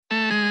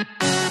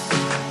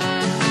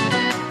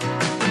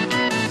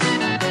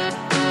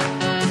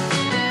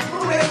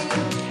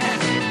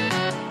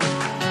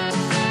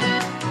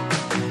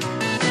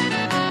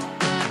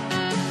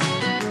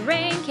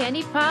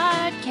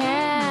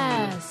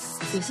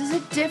this is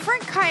a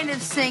different kind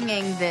of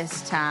singing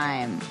this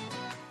time.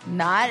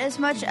 Not as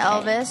much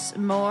Elvis,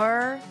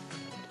 more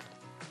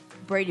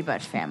Brady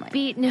Bunch family.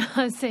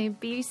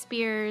 B.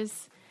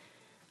 Spears.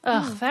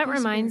 Ugh, that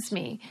reminds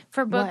me.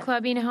 For book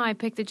club, you know how I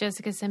picked the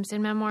Jessica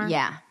Simpson memoir?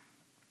 Yeah.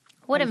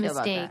 What a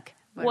mistake.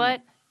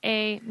 What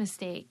a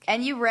mistake.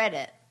 And you read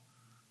it.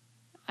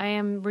 I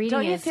am reading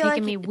it. It's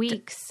taken me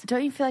weeks.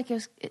 Don't you feel like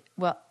it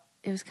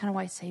was kind of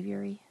white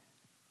savior-y?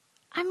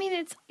 I mean,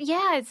 it's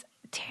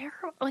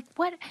terrible. Like,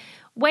 what?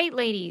 Wait,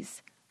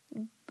 ladies.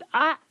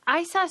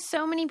 I saw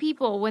so many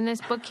people when this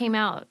book came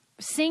out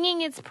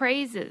singing its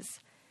praises.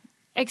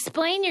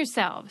 Explain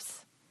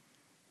yourselves.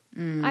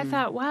 I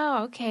thought,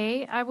 wow,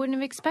 okay. I wouldn't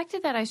have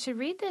expected that. I should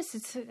read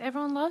this.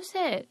 Everyone loves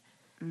it.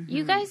 Mm-hmm.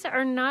 You guys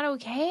are not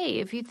okay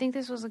if you think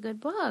this was a good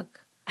book.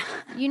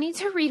 You need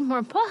to read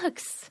more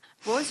books.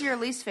 What was your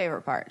least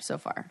favorite part so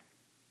far?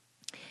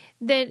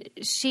 That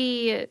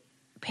she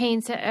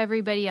paints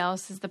everybody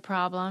else as the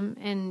problem,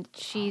 and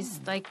she's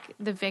like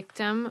the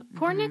victim.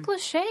 Poor Nick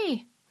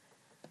Lachey.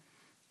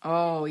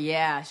 Oh,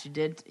 yeah, she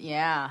did.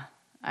 Yeah,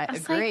 I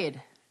agreed.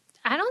 Like,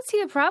 I don't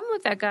see the problem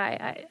with that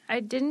guy. I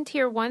didn't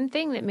hear one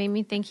thing that made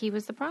me think he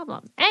was the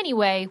problem.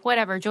 Anyway,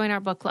 whatever. Join our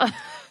book club.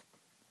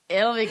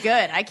 It'll be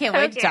good. I can't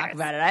wait to talk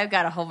about it. I've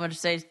got a whole bunch of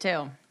studies,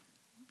 too.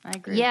 I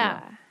agree.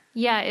 Yeah.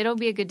 Yeah, it'll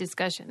be a good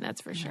discussion.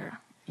 That's for sure.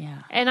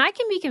 Yeah. And I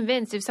can be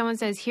convinced if someone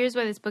says, here's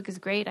why this book is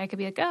great, I could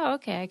be like, oh,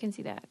 okay, I can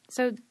see that.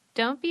 So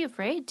don't be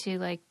afraid to,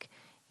 like,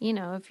 you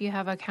know, if you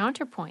have a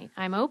counterpoint,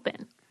 I'm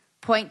open.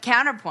 Point,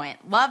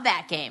 counterpoint. Love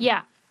that game.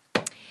 Yeah.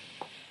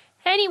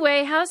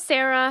 Anyway, how's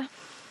Sarah?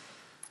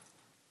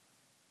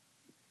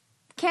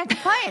 Can't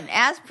complain,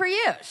 as per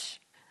usual.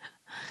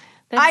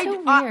 That's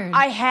so weird.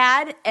 I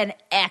had an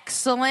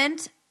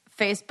excellent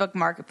Facebook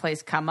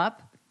Marketplace come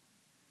up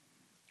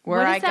where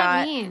what does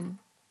that mean?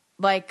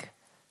 Like,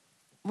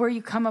 where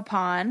you come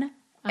upon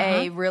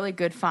a really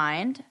good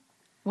find.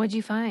 What'd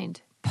you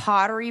find?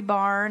 Pottery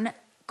Barn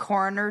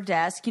corner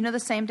desk. You know the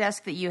same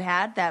desk that you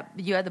had? That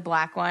you had the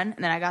black one,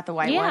 and then I got the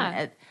white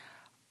one.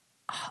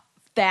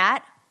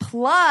 That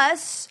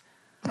plus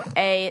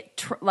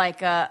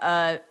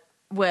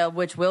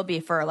which will be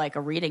for like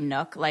a reading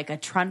nook, like a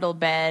trundle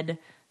bed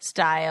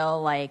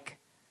style, like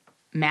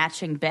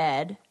matching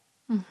bed.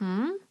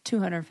 Mm-hmm.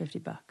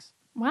 $250.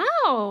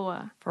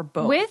 Wow. For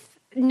both.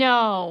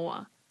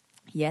 No.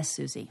 Yes,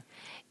 Susie.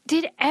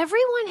 Did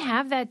everyone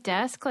have that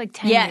desk like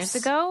 10 years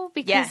ago?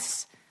 Because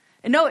yes.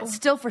 No, it's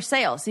still for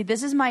sale. See,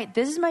 this is my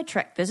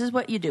trick. This is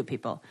what you do,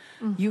 people.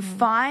 Mm-hmm. You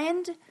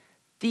find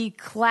the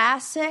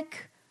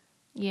classic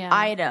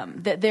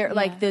item that they're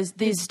like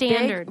these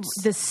standards.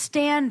 The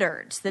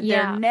standards that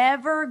they're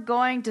never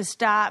going to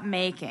stop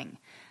making.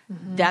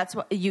 Mm-hmm. That's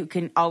what you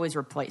can always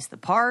replace the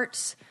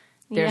parts.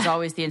 There's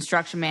always the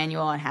instruction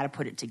manual on how to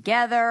put it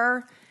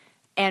together.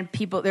 And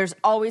there's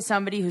always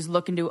somebody who's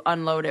looking to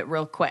unload it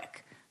real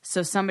quick.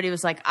 So somebody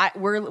was like,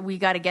 we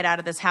got to get out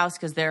of this house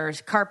because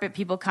there's carpet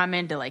people come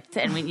in to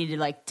and we need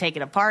to take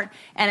it apart.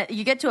 And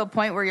you get to a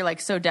point where you're like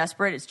so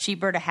desperate, it's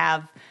cheaper to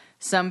have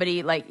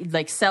somebody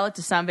like sell it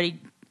to somebody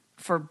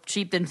for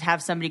cheap than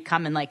have somebody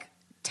come and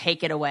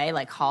take it away,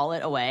 haul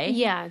it away.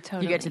 Yeah,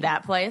 totally. You get to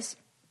that place.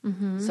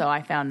 Mm-hmm. So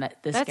I found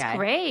that this guy. That's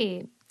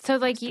great. So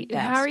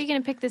how are you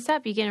going to pick this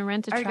up? You going to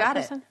rent a truck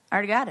or something? I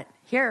already got it.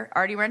 Here,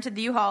 already rented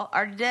the U-Haul.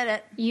 Already did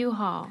it.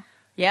 U-Haul.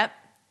 Yep.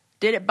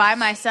 Did it by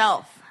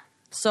myself.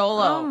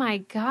 Solo. Oh my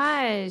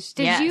gosh.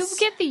 Did you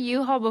get the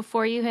U-Haul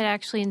before you had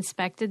actually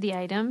inspected the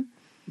item?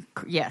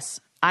 Yes.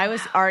 I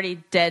was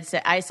already dead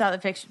set. I saw the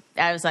picture.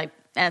 I was like,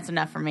 that's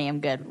enough for me. I'm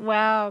good.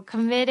 Wow.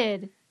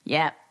 Committed.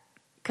 Yeah.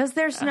 Because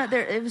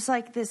it was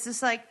like, this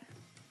is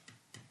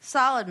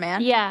solid,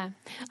 man. Yeah.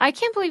 I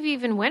can't believe you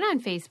even went on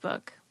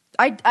Facebook.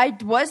 I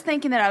was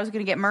thinking that I was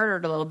going to get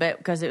murdered a little bit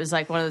because it was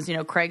like one of those,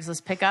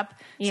 Craigslist pickup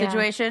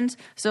situations.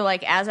 So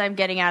as I'm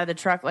getting out of the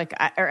truck,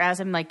 or as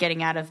I'm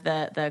getting out of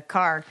the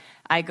car,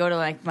 I go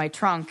to my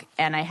trunk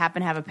and I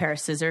happen to have a pair of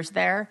scissors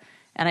there.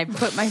 And I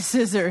put my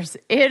scissors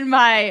in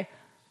my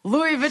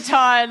Louis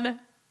Vuitton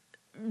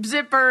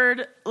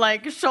zippered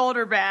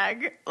shoulder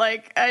bag.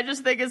 I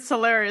just think it's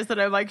hilarious that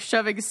I'm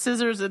shoving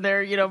scissors in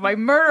there, my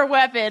murder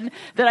weapon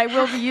that I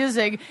will be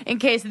using in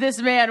case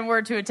this man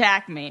were to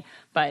attack me.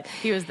 But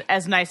he was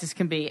as nice as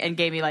can be and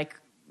gave me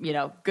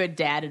good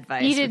dad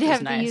advice. You didn't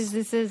have to use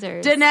the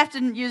scissors. Didn't have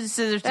to use the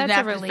scissors. Didn't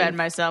have to defend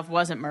myself.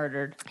 Wasn't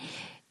murdered.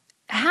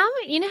 How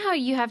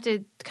you have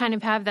to kind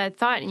of have that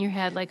thought in your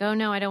head, oh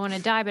no, I don't want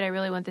to die, but I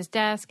really want this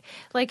desk.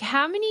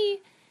 How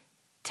many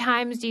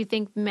times do you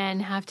think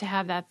men have to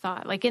have that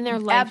thought? In their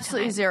lifetime?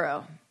 Absolutely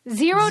zero.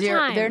 Zero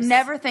times. They're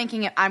never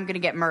thinking I'm going to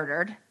get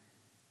murdered.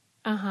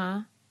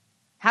 Uh-huh.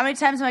 How many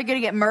times am I going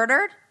to get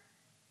murdered?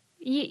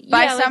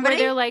 By somebody?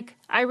 Where they're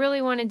I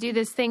really want to do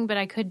this thing, but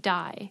I could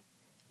die.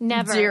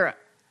 Never. Zero.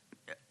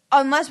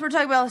 Unless we're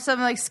talking about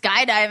something like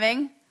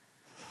skydiving.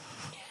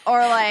 Or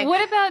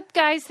what about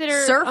guys that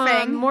are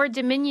surfing? More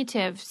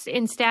diminutive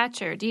in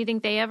stature? Do you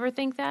think they ever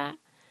think that?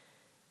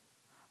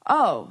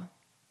 Oh.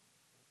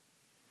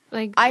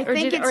 I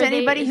think it's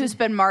anybody who's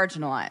been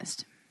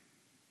marginalized.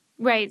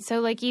 Right. So,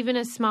 like, even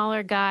a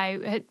smaller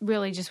guy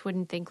really just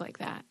wouldn't think like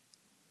that.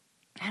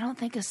 I don't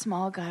think a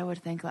small guy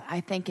would think like. I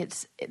think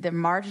it's the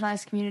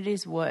marginalized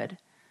communities would,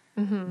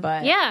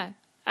 but Yeah,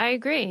 I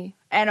agree.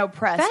 and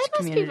oppressed. That must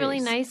communities. be really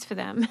nice for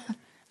them.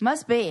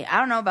 Must be. I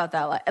don't know about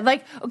that.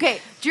 Like, okay,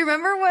 do you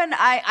remember when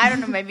I don't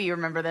know, maybe you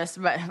remember this,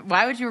 but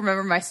why would you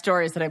remember my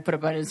stories that I put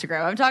up on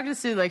Instagram? I'm talking to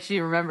Sue like she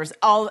remembers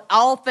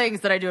all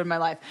things that I do in my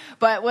life.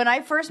 But when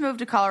I first moved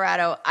to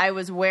Colorado, I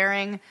was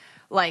wearing,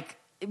 like,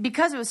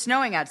 because it was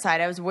snowing outside,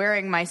 I was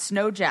wearing my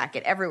snow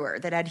jacket everywhere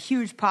that had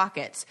huge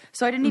pockets.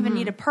 So I didn't even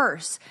need a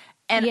purse.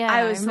 And yeah,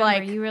 I was remember,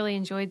 like, you really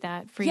enjoyed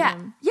that yeah,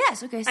 freedom.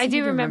 yes, okay. So I you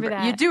do remember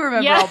that. You do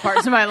remember Yeah. all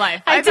parts of my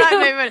life. I thought do.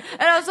 maybe,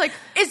 and I was like,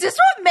 is this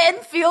what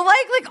men feel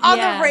like on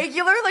Yeah. the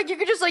regular? Like you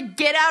could just like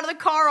get out of the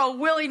car all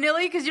willy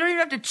nilly because you don't even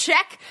have to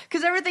check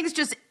because everything's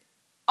just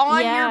on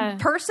Yeah. your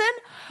person.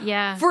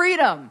 Yeah.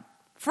 Freedom.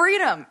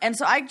 And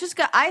so I've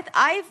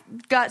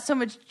got so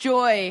much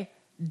joy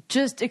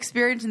just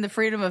experiencing the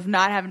freedom of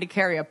not having to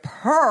carry a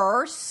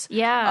purse.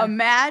 Yeah.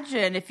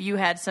 Imagine if you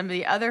had some of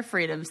the other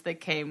freedoms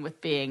that came with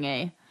being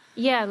a.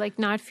 Yeah, like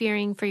not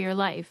fearing for your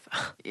life.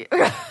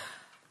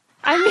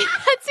 I mean,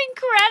 that's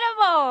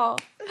incredible.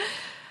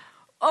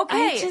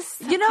 Okay, I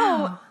just-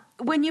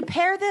 when you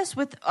pair this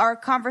with our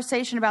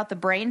conversation about the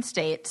brain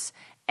states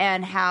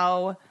and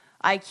how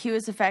IQ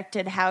is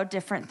affected, how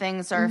different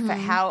things are,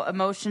 how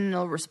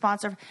emotional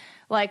response are,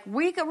 like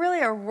we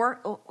really are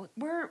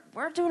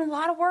we're doing a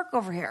lot of work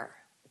over here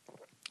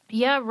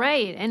Yeah,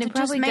 right. And to it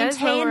just probably does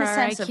maintain lower a our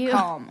sense IQ. of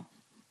calm.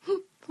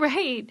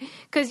 Right.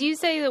 Because you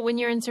say that when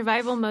you're in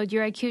survival mode,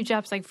 your IQ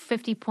drops like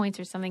 50 points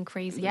or something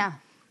crazy. Yeah,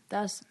 it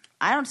does.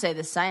 I don't say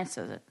this, science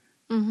says it.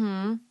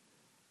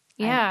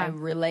 Yeah. I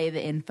relay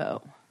the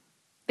info.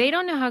 They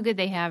don't know how good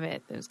they have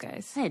it, those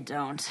guys. They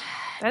don't.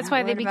 That's Not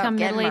why they worried about become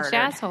getting middle-aged murdered.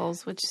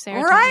 assholes, which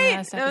Sarah told me Right?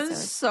 last That was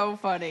episode. so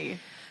funny.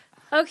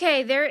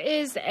 Okay, there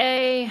is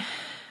a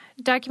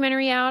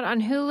documentary out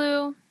on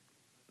Hulu.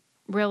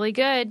 Really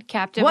good.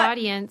 Captive What?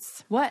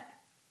 Audience. What?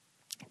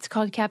 It's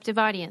called Captive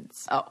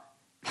Audience. Oh.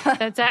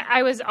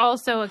 I was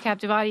also a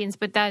captive audience,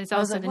 but that is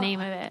was also like, the what? name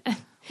of it.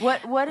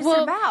 What is it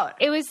about?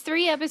 It was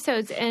 3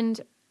 episodes,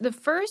 and the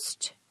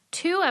first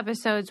 2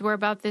 episodes were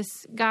about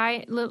this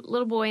guy,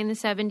 little boy in the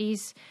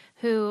 70s,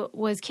 who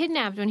was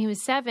kidnapped when he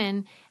was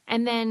 7,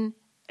 and then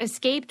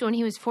escaped when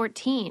he was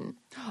 14.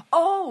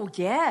 Oh,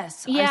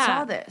 yes. I Yeah.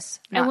 saw this.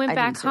 And went I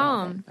back didn't see the whole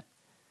home. thing, but-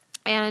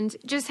 And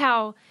just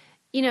how,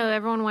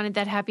 everyone wanted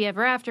that happy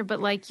ever after, but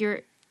like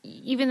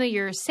even though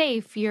you're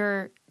safe,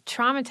 you're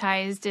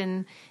traumatized,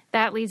 and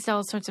that leads to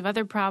all sorts of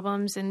other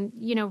problems, and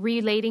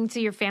relating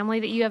to your family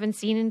that you haven't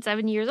seen in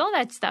 7 years, all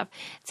that stuff.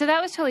 So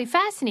that was totally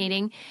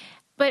fascinating.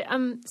 But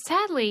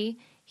sadly,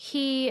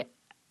 he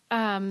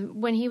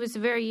when he was a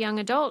very young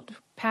adult,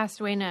 passed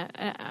away in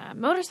a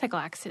motorcycle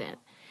accident.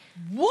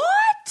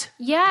 What?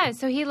 Yeah,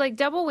 so he like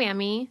double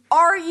whammy.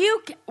 Are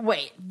you...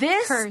 Wait,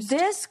 Cursed.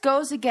 this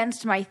goes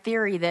against my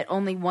theory that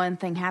only one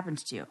thing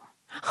happens to you.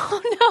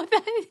 Oh no,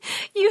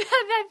 you have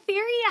that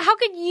theory? How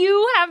could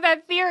you have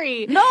that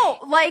theory? No,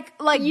 like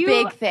You-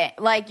 big thing.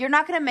 Like, you're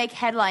not going to make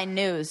headline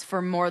news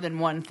for more than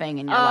one thing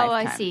in your Oh,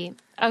 lifetime. I see.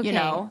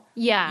 Okay.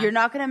 Yeah. You're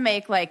not going to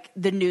make, like,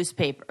 the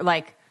newspaper.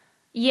 Like,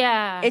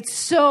 Yeah. it's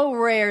so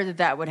rare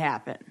that would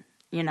happen,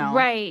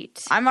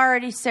 right. I'm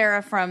already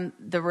Sarah from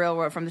the real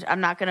world. I'm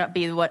not going to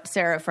be what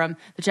Sarah from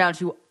the challenge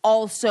who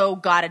also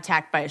got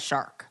attacked by a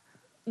shark.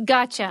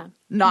 Gotcha.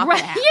 Not right.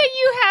 gonna happen. Yeah,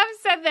 you have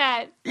said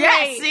that. Yeah,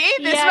 Right. see?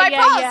 This is Yeah, my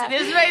yeah, policy. yeah.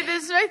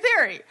 This is my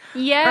theory.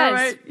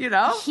 Yes.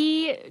 Or,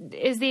 He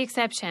is the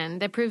exception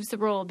that proves the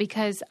rule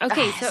because,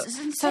 okay, This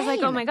is so I was like,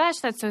 oh insane. my gosh,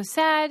 that's so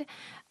sad.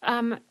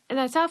 And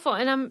that's awful.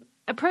 And I'm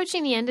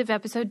approaching the end of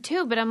episode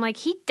 2, but I'm like,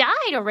 he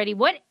died already.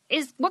 What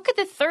could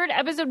the 3rd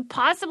episode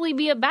possibly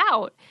be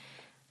about?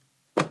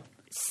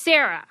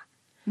 Sarah.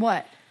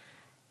 What?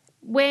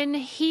 When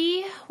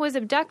he was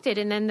abducted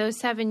and then those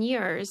 7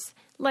 years,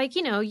 like,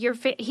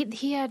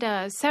 he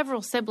had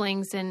several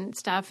siblings and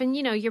stuff. And,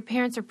 your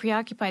parents are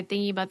preoccupied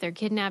thinking about their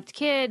kidnapped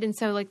kid. And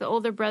so, like, the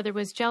older brother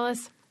was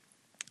jealous,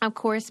 of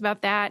course,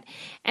 about that.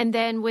 And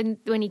then when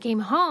he came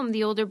home,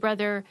 the older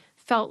brother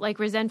felt, like,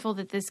 resentful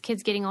that this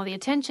kid's getting all the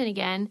attention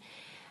again.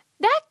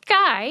 That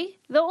guy,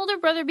 the older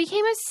brother,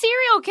 became a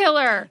serial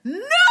killer. No!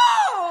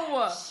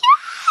 Yes!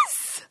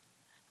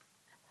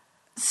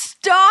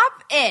 Stop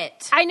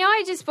it. I know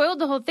I just spoiled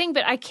the whole thing,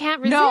 but I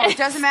can't resist. No, it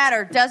doesn't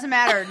matter. Doesn't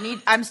matter.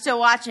 I'm still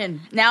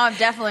watching. Now I'm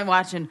definitely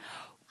watching.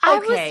 I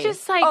Okay. was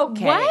just like,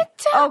 Okay.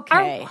 what?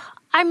 Okay.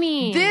 I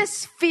mean,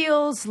 This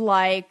feels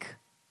like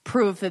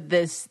proof that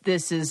this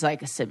is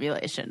like a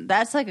simulation.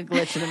 That's like a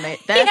glitch in the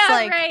matrix. That's yeah,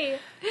 like right.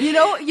 you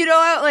know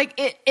how, like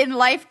in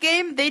Life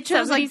Game they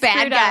chose Somebody like bad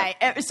screwed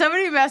guy.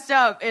 Somebody messed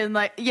up and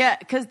like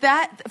because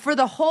that for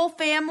the whole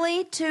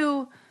family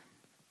to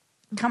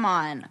come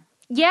on.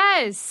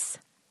 Yes.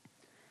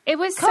 It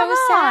was Come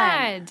so on.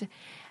 sad.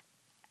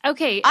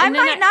 Okay. I and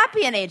then might not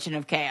be an agent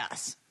of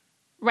chaos.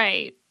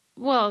 Right.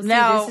 Well, see,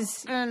 No.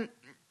 this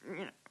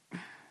is...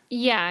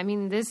 Yeah, I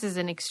mean, this is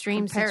an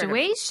extreme Comparative.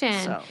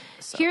 situation.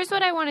 So- Here's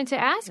what I wanted to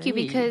ask you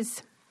Hey.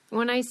 because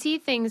when I see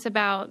things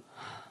about,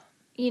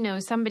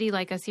 somebody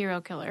like a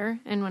serial killer,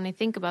 and when I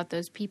think about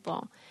those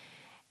people,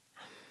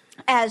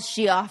 as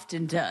she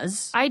often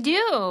does. I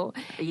do.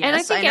 Yes, and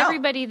I think I know.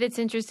 everybody that's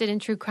interested in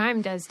true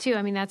crime does too.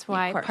 I mean, that's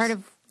why part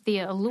of the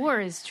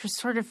allure is just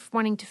sort of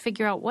wanting to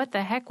figure out what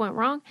the heck went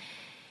wrong.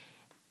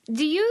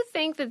 Do you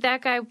think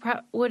that guy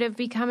would have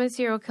become a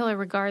serial killer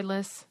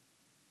regardless?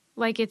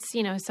 Like it's,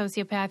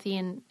 sociopathy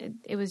and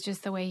it was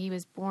just the way he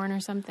was born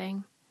or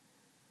something?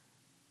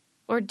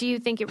 Or do you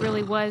think it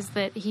really was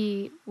that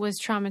he was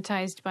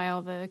traumatized by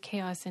all the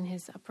chaos in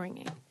his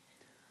upbringing?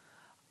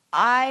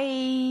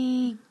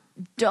 I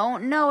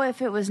don't know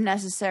if it was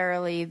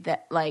necessarily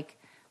that, like,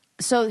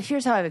 so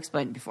here's how I've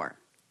explained it before.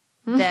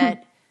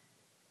 That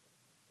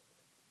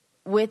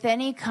with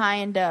any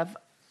kind of,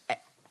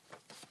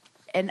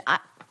 and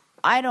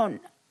I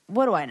don't,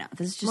 what do I know?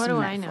 This is just a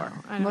metaphor.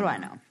 What do I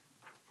know?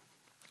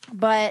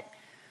 But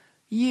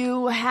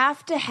you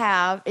have to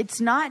have,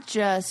 it's not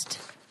just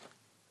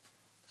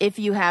if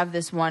you have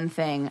this one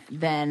thing,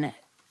 then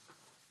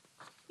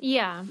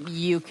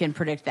you can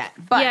predict that.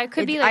 But it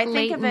could be like I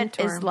think of it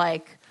as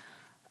like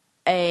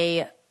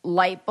a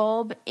light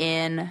bulb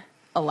in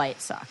a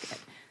light socket.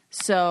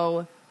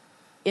 So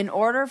in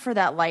order for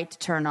that light to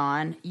turn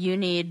on, you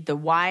need the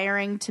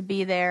wiring to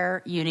be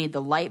there. You need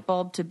the light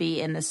bulb to be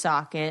in the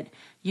socket.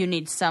 You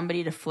need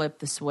somebody to flip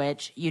the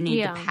switch. You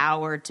need the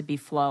power to be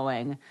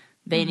flowing.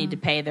 They need to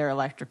pay their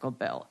electrical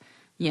bill,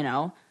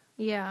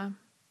 Yeah.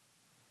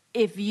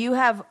 If you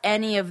have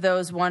any of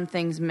those one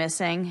things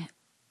missing,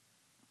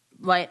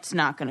 light's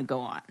not going to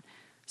go on.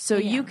 So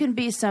you can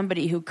be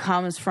somebody who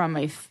comes from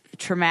a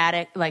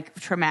traumatic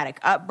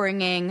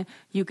upbringing.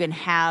 You can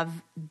have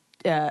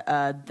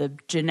the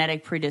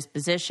genetic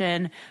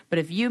predisposition, but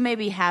if you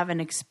maybe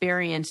haven't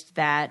experienced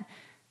that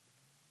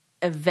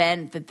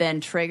event that then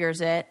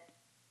triggers it,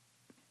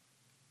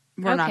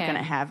 we're not going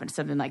to have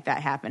something like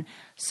that happen.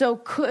 So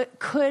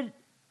could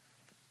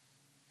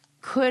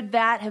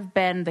that have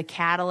been the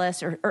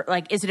catalyst, or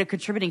like, is it a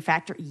contributing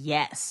factor?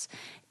 Yes,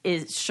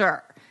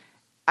 sure.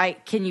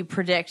 Can you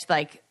predict,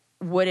 like,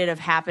 would it have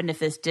happened if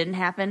this didn't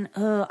happen?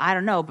 I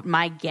don't know, but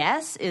my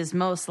guess is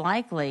most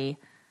likely,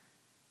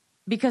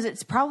 because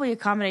it's probably a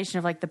combination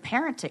of like the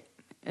parenting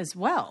as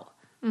well.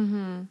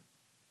 Mm-hmm.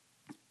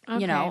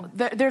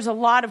 Okay. There's a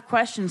lot of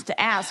questions to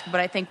ask, but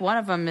I think one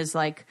of them is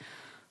like,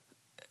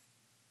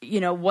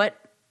 what?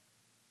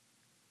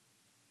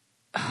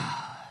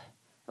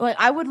 Like,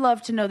 I would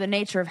love to know the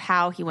nature of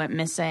how he went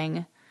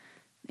missing,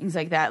 things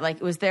like that. Like,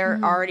 was there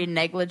already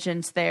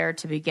negligence there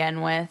to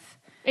begin with?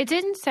 It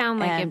didn't sound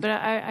like it, but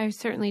I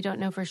certainly don't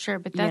know for sure.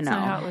 But that's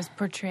not how it was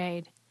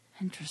portrayed.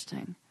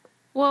 Interesting.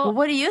 Well,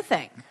 what do you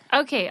think?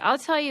 Okay, I'll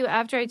tell you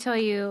after I tell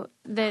you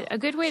that a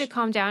good way to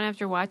calm down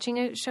after watching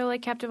a show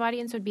like Captive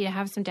Audience would be to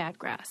have some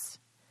Dadgrass.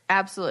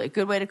 Absolutely.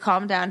 Good way to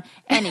calm down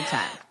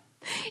anytime.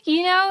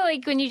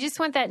 Like when you just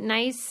want that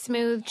nice,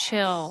 smooth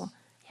chill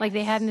like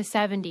they had in the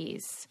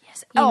 70s.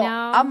 Yes.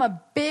 I'm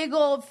a big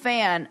old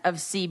fan of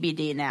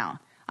CBD now.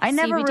 I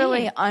never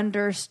really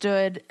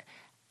understood,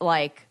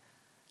 like...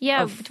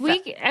 Yeah,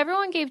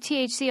 everyone gave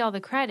THC all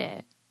the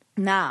credit.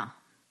 Nah.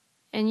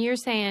 And you're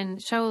saying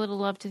show a little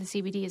love to the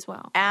CBD as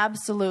well.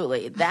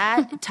 Absolutely.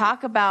 That,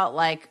 talk about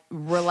like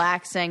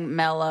relaxing,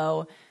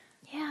 mellow.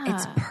 Yeah.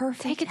 It's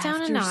perfect. Take it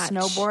down after a notch.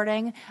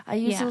 Snowboarding. I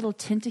use a little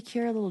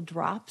Tinticure, little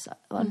drops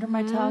under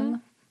my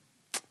tongue.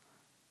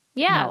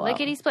 Yeah,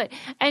 lickety split.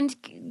 And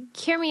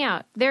hear me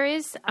out. There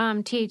is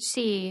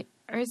THC,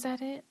 or is that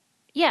it?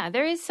 Yeah,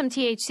 there is some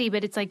THC,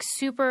 but it's like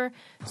super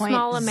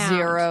small amount.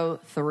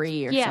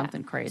 0.03 or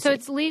something crazy. So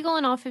it's legal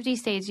in all 50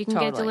 states. You can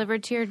get it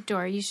delivered to your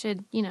door. You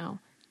should,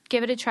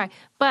 give it a try.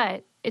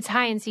 But it's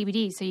high in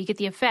CBD, so you get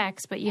the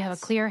effects, but you have a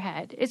clear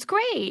head. It's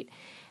great.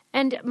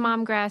 And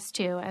mom grass,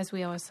 too, as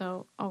we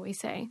also always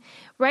say.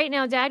 Right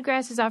now,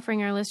 Dadgrass is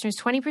offering our listeners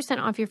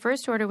 20% off your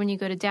first order when you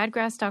go to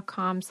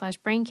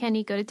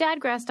dadgrass.com/braincandy. Go to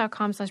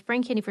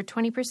dadgrass.com/braincandy for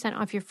 20%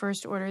 off your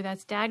first order.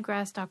 That's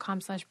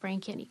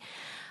dadgrass.com/braincandy.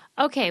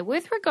 Okay,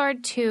 with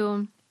regard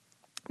to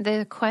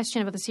the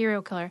question about the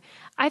serial killer,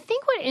 I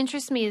think what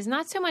interests me is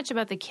not so much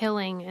about the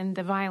killing and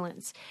the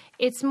violence.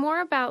 It's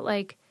more about,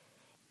 like,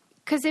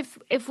 because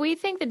if we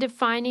think the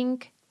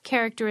defining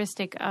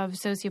characteristic of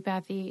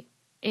sociopathy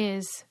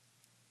is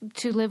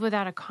to live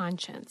without a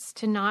conscience,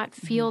 to not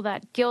feel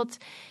that guilt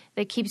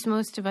that keeps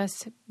most of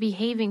us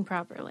behaving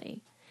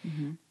properly,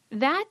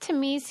 that to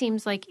me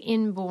seems like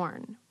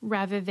inborn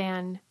rather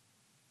than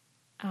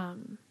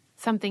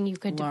something you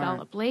could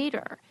develop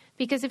later.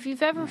 Because if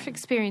you've ever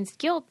experienced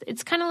guilt,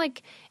 it's kind of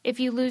like if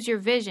you lose your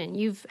vision.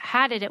 You've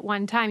had it at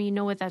one time. You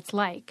know what that's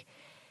like.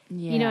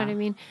 Yeah. You know what I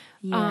mean?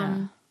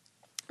 Yeah.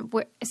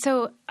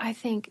 So I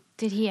think,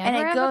 did he ever and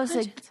it have goes a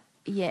conscience?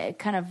 It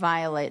kind of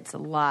violates a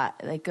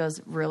lot. It goes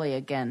really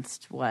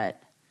against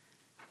what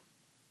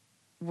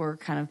we're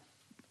kind of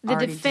the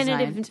already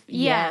definitive. Designed.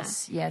 Yeah.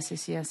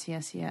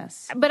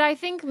 Yes. But I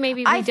think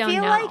maybe we don't know. I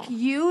feel like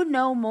you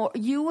know more.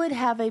 You would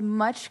have a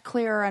much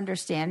clearer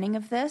understanding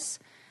of this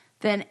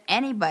than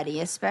anybody,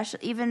 especially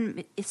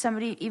even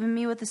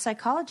me with a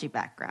psychology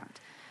background.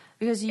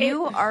 Because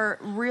you are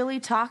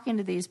really talking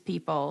to these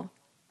people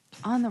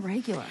on the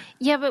regular.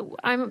 Yeah, but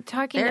I'm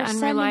talking They're to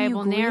sending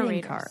unreliable you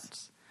greeting narrators.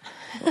 cards.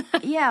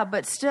 Yeah,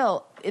 but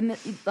still,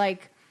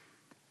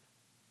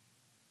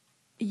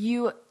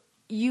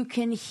 you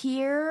can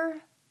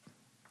hear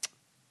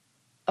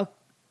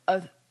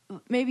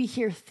maybe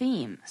hear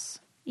themes.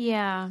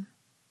 Yeah.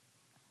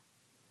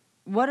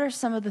 What are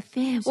some of the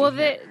themes? Well,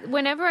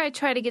 whenever I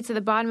try to get to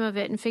the bottom of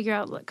it and figure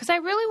out, because I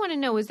really want to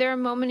know, was there a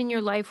moment in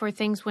your life where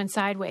things went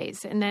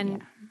sideways, and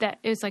then that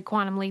it was like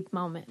quantum leap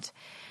moment?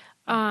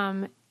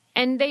 And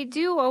they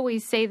do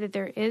always say that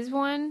there is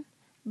one,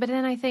 but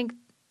then I think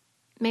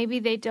maybe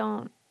they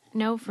don't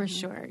know for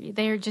sure.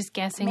 They're just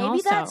guessing.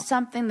 Maybe that's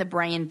something the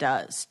brain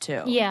does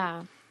too.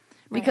 Yeah.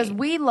 Because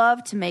we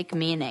love to make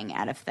meaning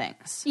out of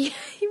things. Yeah,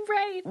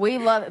 right. We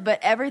love it, but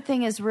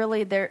everything is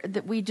really there.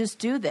 That we just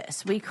do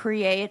this. We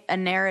create a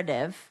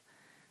narrative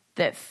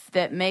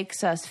that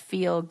makes us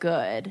feel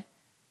good.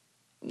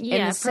 Yeah,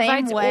 in the same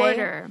provides way,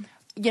 order.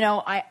 You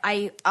know,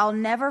 I'll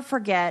never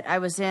forget. I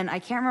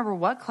can't remember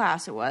what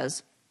class it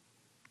was,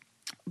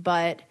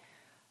 but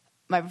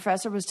my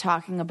professor was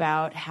talking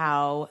about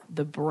how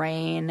the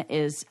brain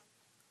is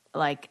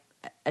like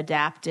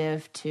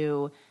adaptive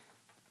to.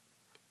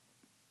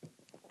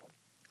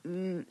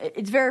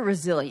 It's very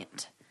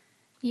resilient.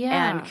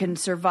 Yeah. And can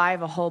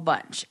survive a whole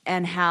bunch.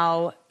 And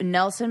how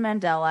Nelson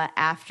Mandela,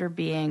 after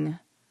being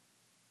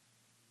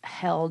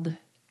held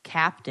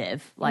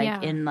captive,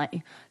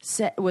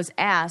 was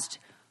asked,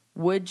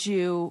 would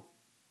you,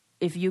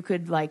 if you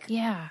could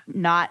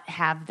not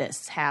have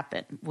this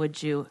happen,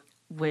 would you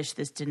wish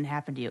this didn't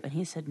happen to you? And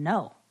he said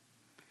no.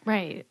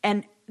 Right.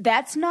 And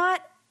that's not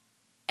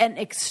an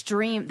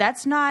extreme,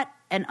 that's not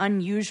an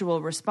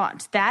unusual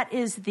response. That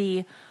is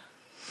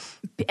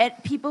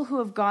people who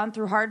have gone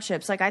through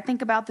hardships. Like, I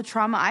think about the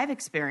trauma I've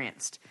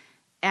experienced,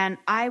 and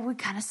I would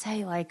kind of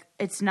say, like,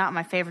 it's not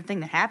my favorite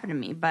thing that happened to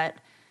me, but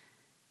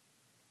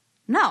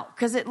no,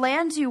 because it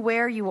lands you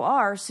where you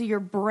are. So your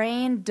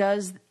brain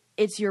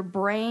it's your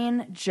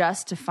brain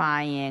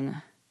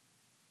justifying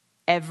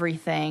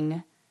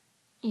everything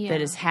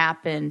that has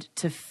happened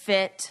to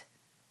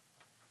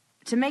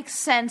make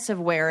sense of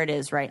where it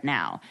is right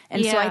now.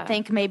 And so I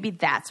think maybe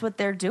that's what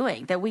they're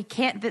doing, that we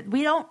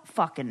don't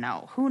fucking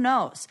know. Who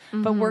knows?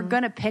 Mm-hmm. But we're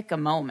going to pick a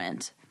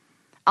moment.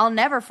 I'll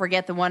never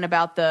forget the one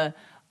about the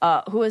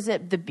who is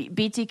it? The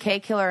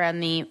BTK killer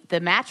and the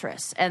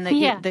mattress and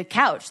the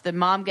couch, the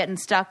mom getting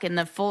stuck in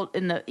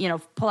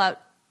the pull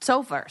out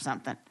sofa or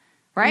something.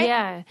 Right?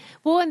 Yeah.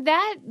 Well, and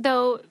that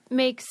though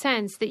makes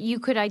sense that you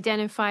could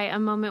identify a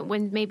moment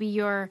when maybe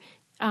your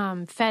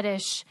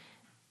fetish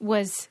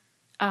was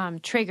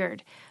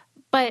triggered,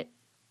 but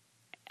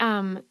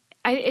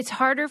it's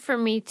harder for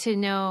me to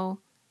know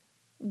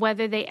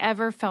whether they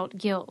ever felt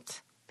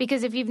guilt,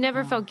 because if you've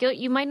never felt guilt,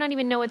 you might not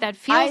even know what that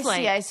feels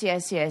like. I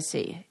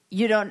see.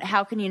 You don't.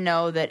 How can you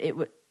know that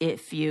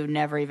if you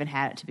never even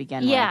had it to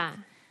begin with? Yeah.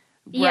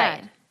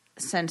 Right.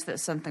 Sense that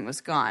something was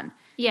gone.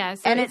 Yeah.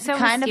 So and it's so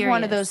kind mysterious. of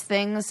one of those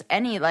things.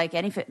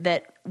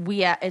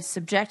 It's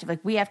subjective. Like,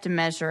 we have to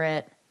measure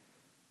it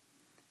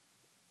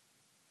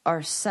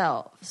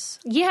ourselves.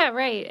 Yeah,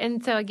 right.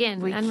 And so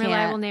again,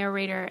 unreliable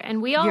narrator,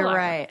 and we all You're are.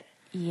 right.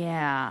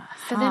 Yeah.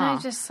 So then I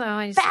just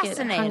get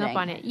hung up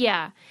on it.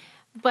 Yeah.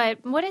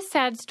 But what a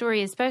sad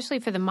story, especially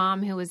for the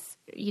mom who was,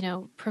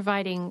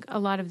 providing a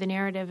lot of the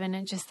narrative. And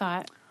I just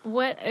thought,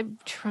 what a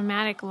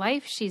traumatic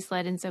life she's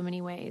led in so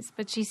many ways.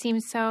 But she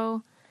seems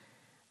so,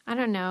 I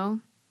don't know,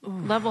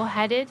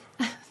 level-headed.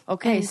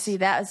 Okay, see,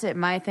 that was it.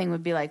 My thing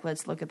would be like,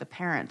 let's look at the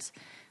parents.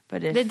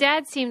 But if the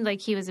dad seemed like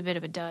he was a bit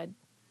of a dud.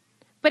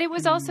 But it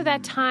was also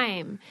that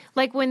time.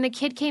 Like, when the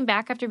kid came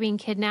back after being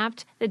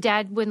kidnapped, the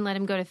dad wouldn't let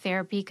him go to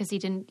therapy because he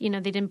didn't,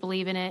 they didn't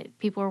believe in it.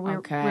 People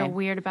were real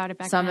weird about it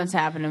back then. Something's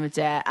happening with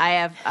dad. I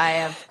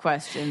have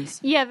questions.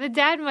 Yeah, the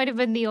dad might have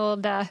been the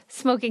old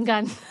smoking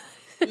gun.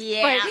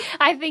 Yeah. But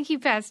I think he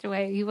passed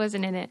away. He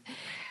wasn't in it.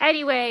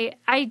 Anyway,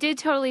 I did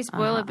totally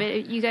spoil it,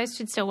 but you guys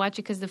should still watch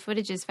it because the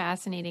footage is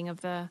fascinating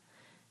of the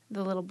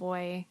little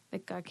boy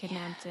that got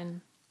kidnapped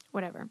and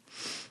whatever.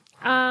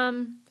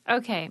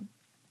 Okay.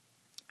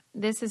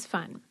 This is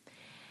fun.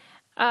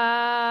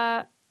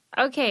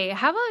 Okay,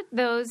 how about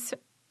those,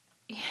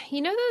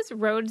 those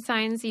road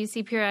signs you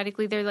see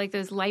periodically? They're like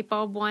those light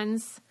bulb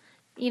ones,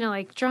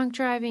 like drunk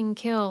driving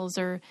kills,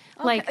 or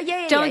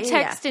don't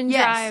text and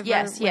drive.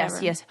 Yes.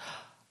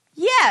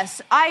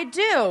 Yes, I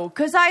do,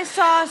 because I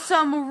saw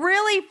some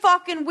really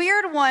fucking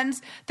weird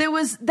ones that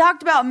was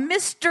talked about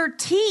Mr.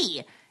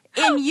 T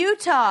in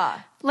Utah.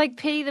 Like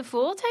Pity the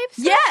Fool type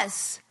stuff?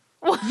 Yes.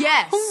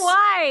 Yes.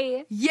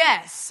 Why?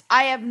 Yes.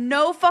 I have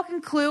no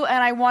fucking clue,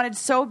 and I wanted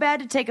so bad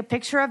to take a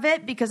picture of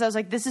it because I was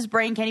like, this is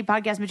Brain Candy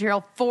podcast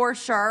material for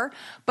sure.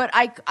 But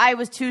I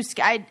was too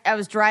scared. I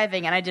was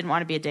driving, and I didn't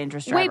want to be a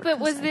dangerous driver. Wait, but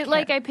was it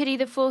like I Pity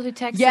the Fool who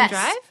texts and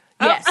drive?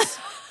 Yes.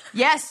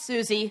 Yes,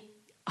 Susie.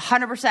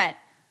 100%.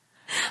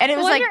 And it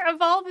was like,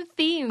 of all the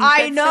themes,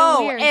 I know.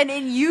 So weird. And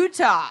in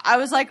Utah, I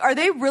was like, are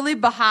they really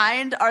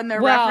behind on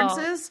their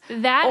references?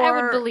 That I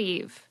would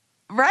believe.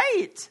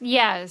 Right.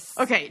 Yes.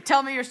 Okay,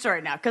 tell me your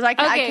story now, because I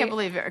can't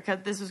believe it, because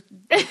this was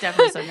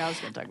definitely something I was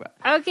going to talk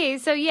about. Okay,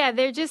 so yeah,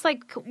 they're just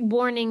like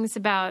warnings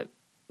about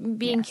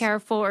being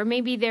careful, or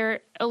maybe they're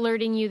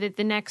alerting you that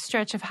the next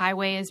stretch of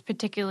highway is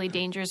particularly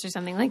dangerous or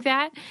something like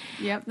that.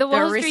 Yep. There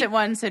were recent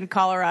ones in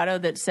Colorado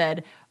that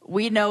said,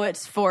 we know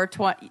it's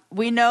 420.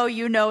 We know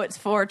you know it's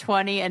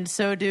 420, and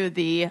so do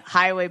the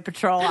highway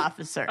patrol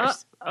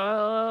officers.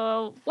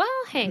 Well,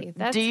 hey,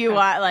 that's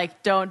DUI,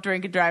 like, don't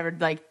drink and drive, or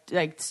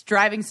like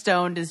driving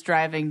stoned is a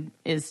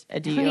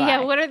DUI.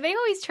 Yeah, what are they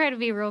always try to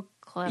be real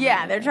clever?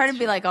 Yeah, they're trying to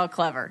be like all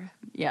clever.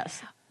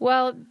 Yes.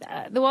 Well,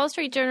 the Wall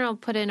Street Journal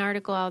put an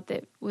article out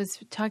that was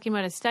talking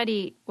about a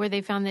study where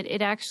they found that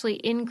it actually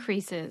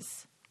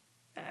increases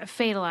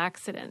fatal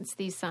accidents,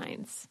 these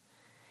signs.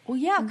 Well,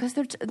 yeah, because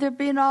they're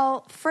being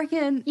all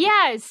freaking...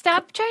 Yeah,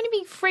 stop trying to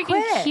be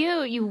freaking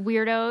cute, you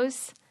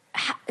weirdos.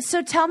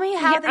 So tell me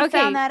how they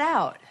found that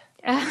out.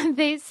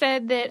 They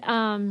said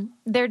that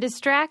they're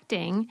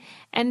distracting,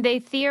 and they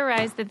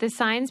theorized that the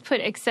signs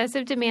put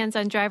excessive demands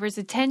on drivers'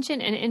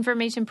 attention and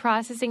information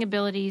processing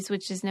abilities,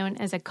 which is known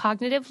as a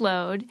cognitive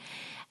load,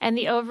 and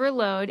the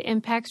overload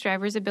impacts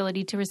drivers'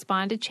 ability to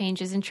respond to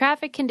changes in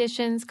traffic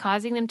conditions,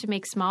 causing them to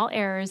make small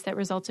errors that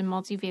result in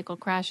multi-vehicle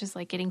crashes,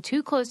 like getting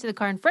too close to the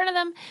car in front of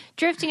them,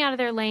 drifting out of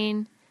their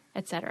lane,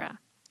 etc.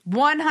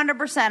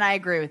 100% I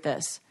agree with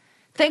this.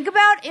 Think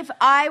about if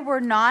I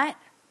were not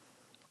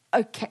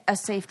a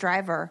safe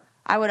driver,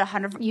 I would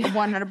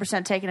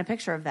 100% taken a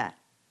picture of that.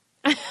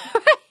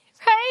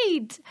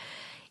 Right.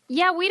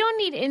 Yeah, we don't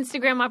need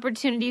Instagram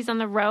opportunities on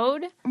the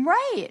road.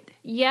 Right.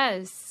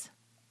 Yes.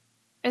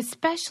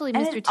 Especially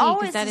Mr. T,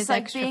 because that is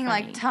like extra being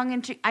funny. like tongue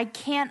in cheek. I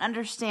can't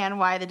understand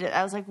why they did.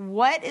 I was like,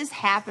 what is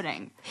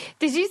happening?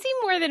 Did you see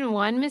more than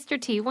one Mr.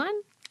 T one?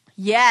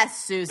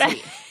 Yes, Susie.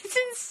 It's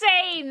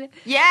insane.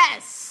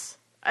 Yes.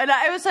 And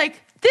I was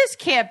like, this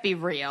can't be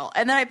real.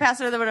 And then I passed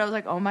another one. I was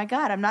like, oh my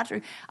God, I'm not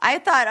sure. I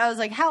was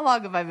like, how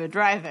long have I been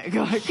driving?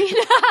 Like, Maybe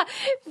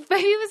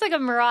it was like a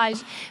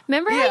mirage.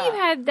 Remember how you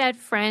had that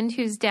friend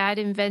whose dad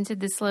invented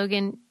the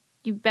slogan,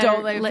 you better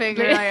don't lay a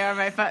finger on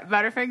my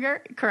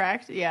butterfinger?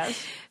 Correct.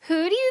 Yes.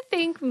 Who do you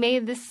think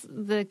made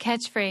the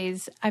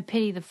catchphrase, I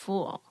pity the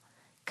fool?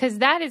 Because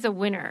that is a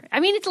winner. I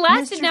mean, it's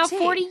lasted Mr. now T.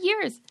 40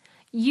 years.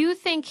 You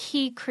think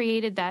he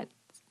created that?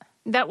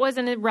 That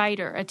wasn't a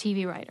writer, a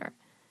TV writer.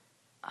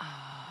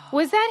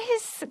 Was that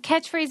his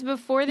catchphrase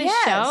before the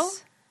show?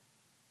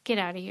 Get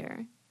out of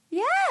here.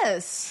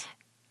 Yes.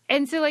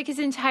 And so, like, his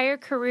entire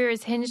career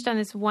is hinged on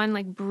this one,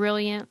 like,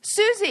 brilliant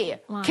Susie,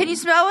 line. Can you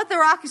smell what The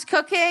Rock is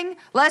cooking?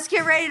 Let's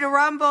get ready to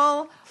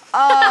rumble.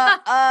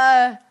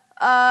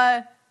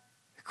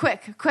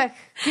 Quick.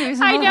 Give me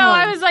some I know.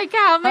 I was like,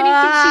 how many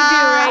can she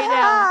do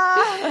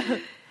right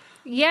now?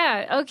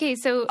 Yeah. Okay.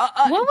 So,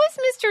 what was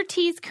Mr.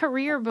 T's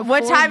career before?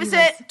 What time is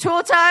it?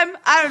 Tool time?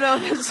 I don't know.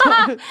 This is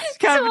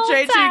kind of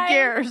changing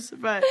gears,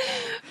 but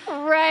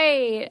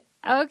right.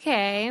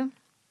 Okay.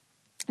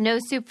 No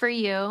soup for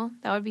you.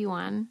 That would be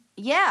one.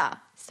 Yeah,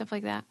 Stuff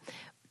like that.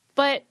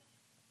 But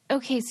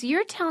okay, so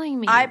you're telling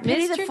me I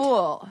pity the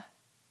fool.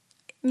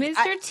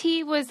 Mr.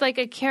 T was like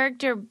a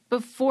character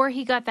before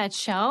he got that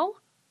show?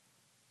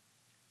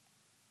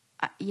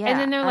 Yeah. And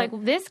then they're like,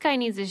 this guy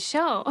needs a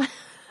show.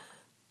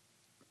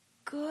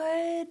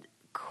 Good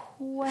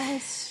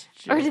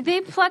question. Or did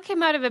they pluck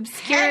him out of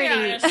obscurity?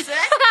 Hang on a sec.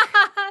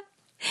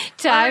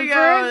 Time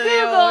for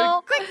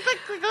Google.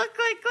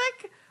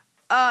 Click.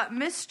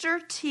 Mr.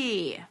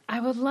 T. I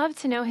would love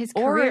to know his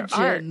career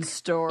origin arc.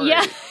 story.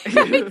 Yeah.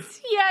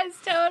 Yes,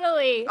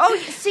 totally. Oh,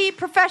 see,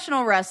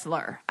 professional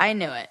wrestler. I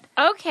knew it.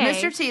 Okay.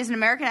 Mr. T is an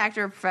American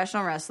actor,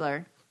 professional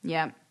wrestler.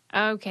 Yep.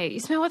 Okay. You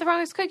smell what the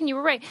Rock is cooking. You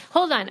were right.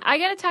 Hold on. I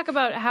got to talk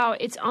about how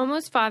it's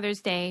almost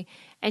Father's Day,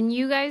 and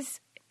you guys.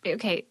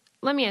 Okay.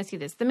 Let me ask you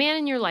this. The man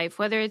in your life,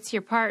 whether it's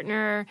your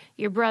partner,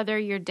 your brother,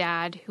 your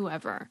dad,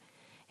 whoever,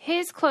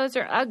 his clothes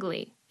are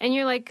ugly. And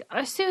you're like,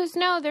 Suze,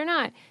 no, they're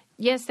not.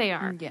 Yes, they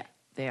are. Yeah,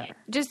 they are.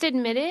 Just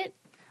admit it.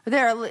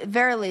 There, at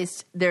very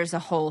least, there's a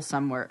hole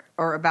somewhere,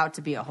 or about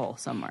to be a hole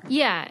somewhere.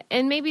 Yeah,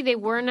 and maybe they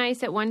were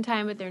nice at one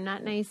time, but they're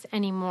not nice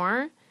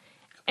anymore.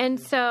 And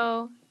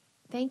so,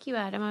 thank you,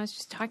 Adam. I was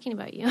just talking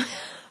about you.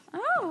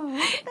 Oh,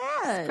 what's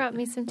that? Brought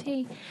me some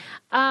tea. Did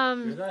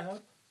I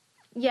help?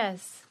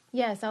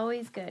 Yes,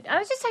 always good. I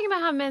was just talking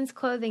about how men's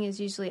clothing is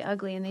usually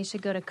ugly, and they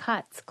should go to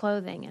Cuts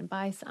Clothing and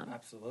buy some.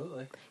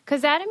 Absolutely.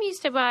 Because Adam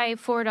used to buy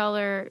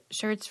 $4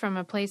 shirts from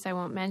a place I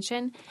won't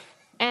mention,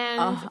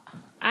 and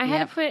I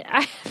had to put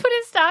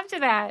a stop to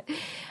that.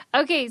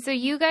 Okay, so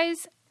you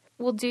guys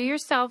will do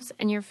yourselves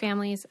and your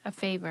families a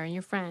favor, and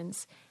your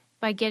friends,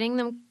 by getting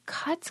them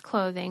Cuts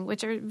Clothing,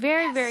 which are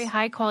very, very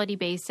high quality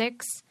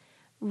basics,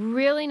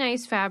 really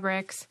nice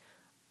fabrics,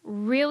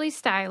 really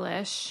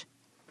stylish,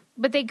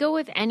 but they go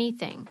with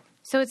anything.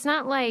 So it's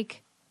not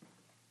like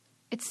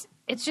it's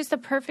just the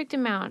perfect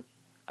amount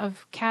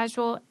of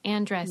casual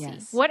and dressy.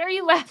 Yes. What are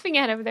you laughing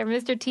at over there,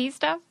 Mr. T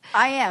stuff?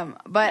 I am,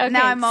 but Okay,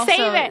 now I'm also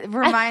save it.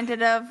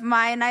 reminded of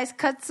my Nice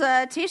Cuts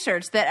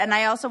t-shirts and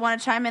I also want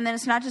to chime in that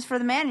it's not just for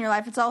the man in your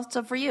life, it's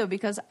also for you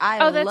because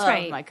I that's love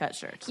right. my cut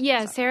shirts.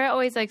 Yeah, So. Sarah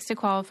always likes to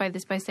qualify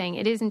this by saying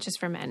it isn't just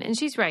for men, and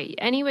she's right.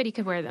 Anybody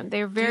could wear them.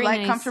 They're very Do you like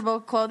nice. comfortable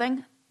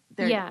clothing?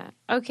 Yeah.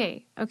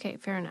 Okay,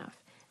 fair enough.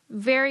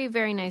 Very,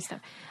 very nice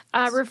stuff.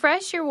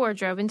 Refresh your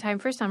wardrobe in time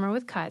for summer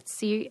with Cuts.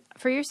 See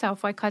for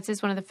yourself why Cuts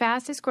is one of the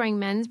fastest growing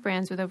men's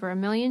brands with over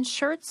 1 million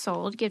shirts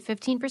sold. Get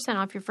 15%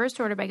 off your first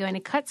order by going to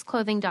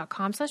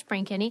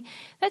cutsclothing.com/braincandy.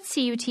 That's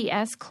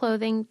CUTS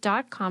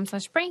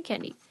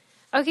clothing.com/braincandy.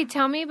 Okay,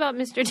 tell me about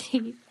Mr.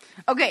 T.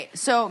 Okay,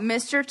 so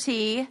Mr.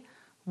 T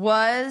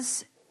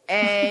was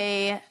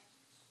a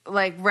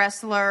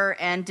wrestler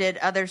and did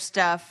other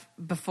stuff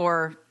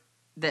before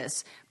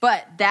this.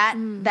 But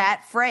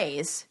that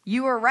phrase,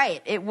 you were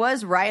right. It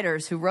was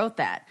writers who wrote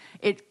that.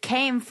 It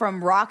came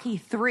from Rocky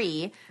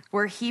III,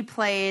 where he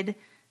played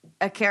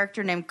a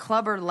character named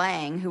Clubber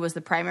Lang, who was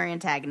the primary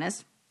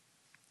antagonist.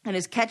 And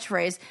his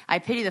catchphrase, "I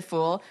pity the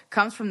fool,"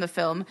 comes from the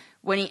film.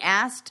 When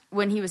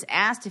he was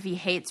asked if he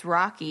hates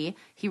Rocky,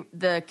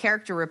 the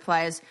character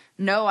replies,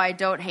 "No, I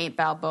don't hate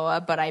Balboa,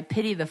 but I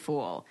pity the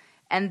fool."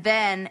 And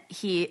then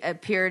he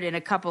appeared in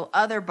a couple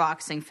other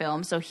boxing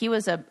films. So he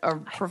was a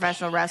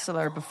professional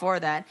wrestler before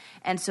that.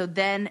 And so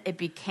then it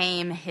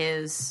became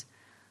his,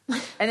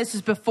 and this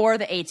was before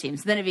the A-Team.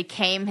 So then it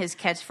became his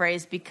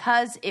catchphrase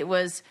because it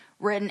was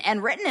written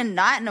in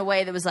not in a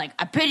way that was like,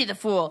 "I pity the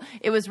fool."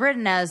 It was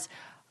written as,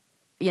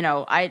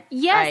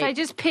 I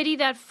just pity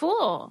that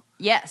fool.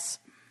 Yes.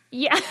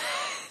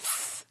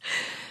 Yes.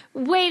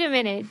 Wait a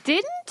minute.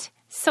 Didn't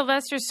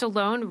Sylvester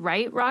Stallone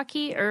write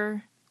Rocky,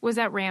 or was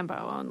that Rambo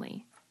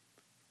only?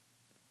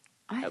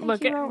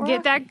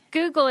 Get that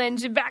Google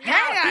engine back out.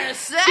 Hang on a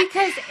sec.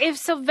 Because if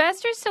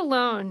Sylvester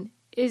Stallone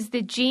is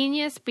the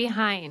genius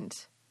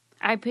behind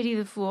 "I Pity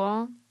the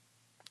Fool,"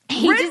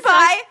 Written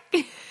by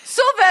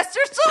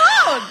Sylvester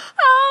Stallone.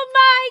 Oh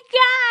my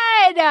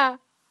God!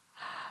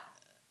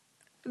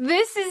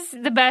 This is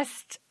the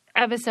best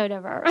episode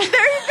ever. There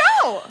you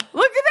go.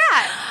 Look at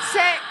that.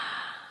 Say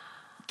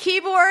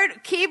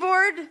keyboard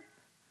crusader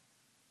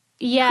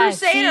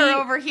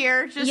over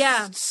here,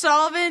 just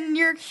solving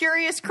your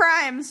curious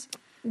crimes.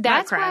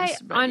 That's crimes,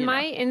 why on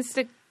my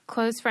Insta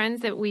close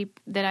friends that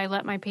I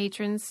let my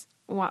patrons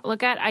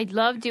look at, I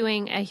love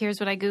doing a "Here's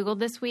what I Googled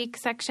this week"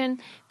 section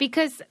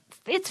because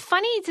it's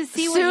funny to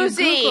see what you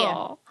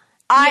Google.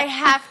 I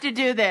have to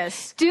do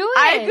this. Do it.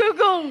 I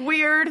Google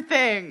weird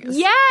things.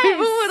 Yes.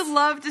 People would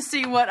love to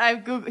see what I've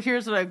Googled.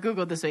 Here's what I've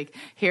Googled this week.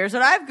 Here's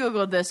what I've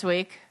Googled this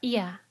week.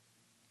 Yeah.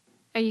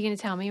 Are you going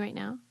to tell me right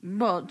now?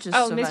 Well, just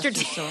Mr.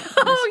 T.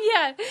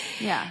 Oh,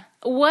 yeah. Yeah.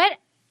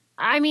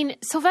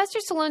 Sylvester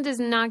Stallone does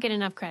not get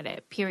enough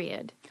credit,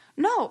 period.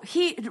 No,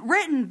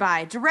 written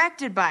by,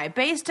 directed by,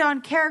 based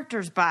on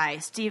characters by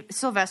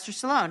Sylvester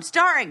Stallone,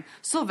 starring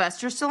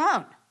Sylvester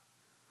Stallone.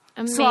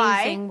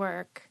 Amazing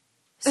work.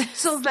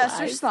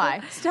 Sylvester Sly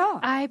Stallone.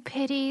 I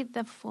pity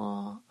the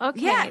fool.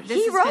 Okay, yeah,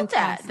 he wrote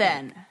fantastic. that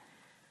then.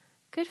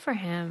 Good for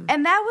him.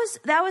 And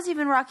that was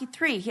even Rocky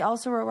 3. He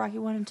also wrote Rocky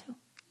 1 and 2.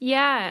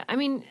 Yeah, I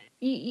mean,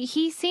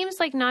 he seems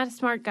like not a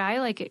smart guy,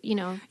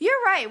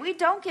 You're right. We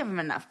don't give him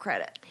enough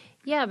credit.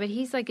 Yeah, but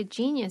he's like a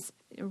genius,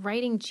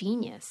 writing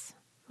genius.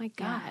 My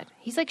God,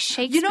 he's like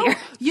Shakespeare.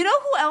 You know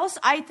who else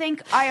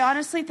I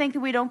honestly think that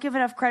we don't give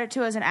enough credit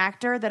to as an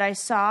actor that I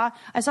saw?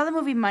 I saw the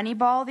movie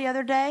Moneyball the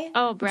other day.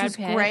 Oh, Brad which was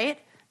Pitt. Great.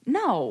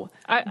 No,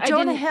 I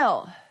Jonah didn't-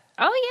 Hill.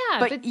 Oh yeah,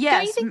 but yes,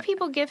 don't you think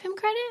people give him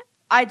credit?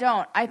 I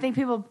don't. I think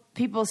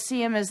people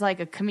see him as like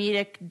a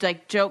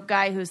comedic joke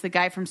guy who's the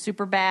guy from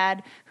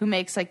Superbad who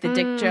makes like the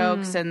dick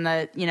jokes and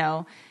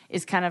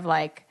is kind of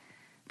like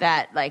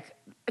that, like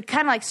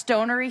kind of like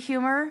stonery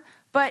humor.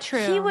 But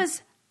he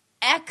was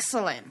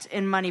excellent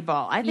in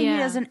Moneyball. I think he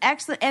does an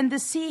excellent, and to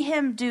see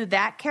him do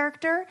that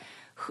character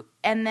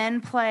and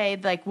then play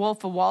like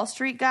Wolf of Wall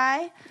Street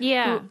guy.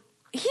 Yeah.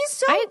 He's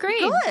so I agree.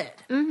 good.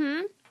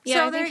 Mm-hmm. Yeah,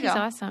 So I there think you he's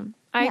go. awesome.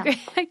 I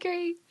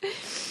agree.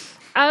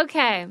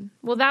 Okay.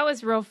 Well, that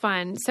was real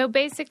fun. So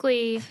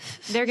basically,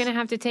 they're going to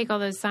have to take all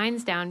those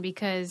signs down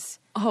because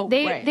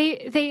they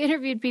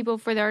interviewed people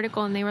for the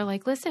article and they were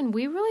like, "Listen,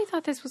 we really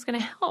thought this was going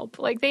to help."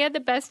 Like they had the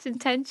best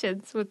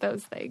intentions with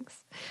those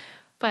things.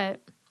 But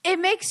it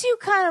makes you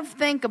kind of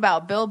think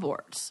about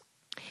billboards.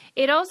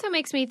 It also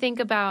makes me think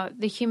about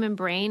the human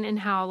brain and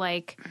how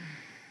like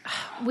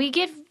we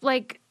get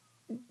like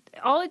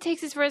all it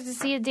takes is for us to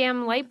see a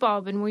damn light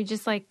bulb and we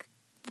just like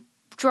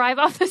drive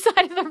off the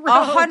side of the road.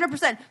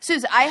 100%.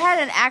 Suze, I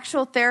had an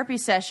actual therapy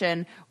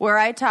session where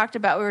we were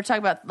talking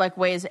about like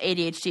ways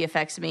ADHD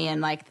affects me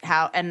and like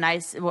how, and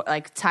nice,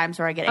 like times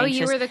where I get anxious.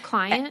 Oh, you were the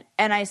client?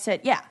 And I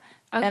said, yeah.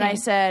 Okay. And I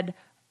said,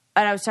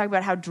 and I was talking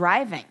about how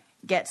driving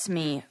gets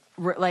me,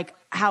 like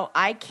how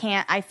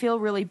I feel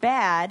really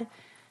bad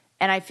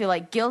and I feel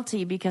like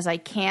guilty because I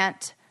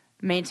can't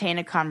maintain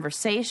a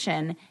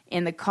conversation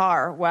in the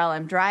car while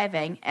I'm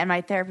driving. And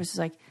my therapist was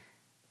like,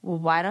 well,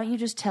 why don't you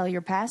just tell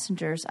your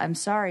passengers, I'm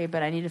sorry,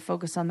 but I need to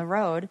focus on the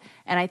road?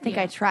 And I think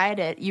I tried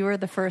it. You were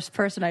the first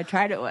person I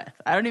tried it with.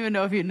 I don't even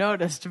know if you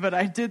noticed, but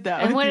I did that.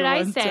 And with what you did I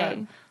one say?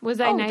 time.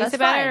 Was I nice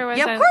about it, or was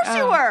of course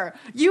you were.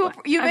 You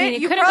could've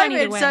probably gone either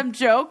made way. some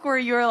joke where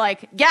you were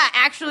like, "Yeah,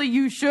 actually,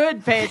 you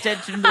should pay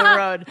attention to the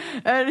road,"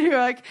 and you're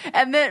like,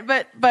 and then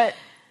but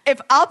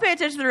if I'll pay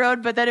attention to the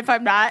road, but then if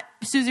I'm not,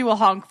 Susie will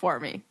honk for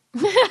me.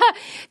 That's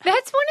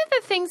one of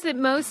the things that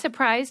most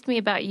surprised me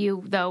about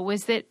you, though,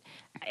 was that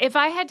if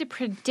I had to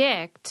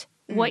predict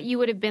what you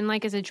would have been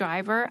like as a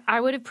driver, I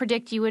would have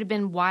predicted you would have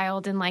been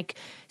wild and like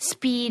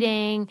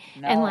speeding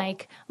and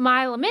like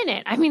mile a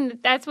minute. I mean,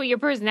 that's what your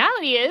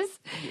personality is.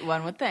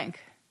 One would think.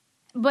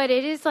 But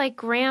it is like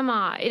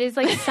grandma. It is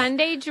like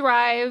Sunday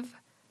drive.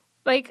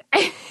 Like,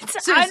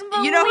 it's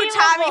unbelievable. You know who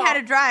taught me how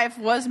to drive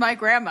was my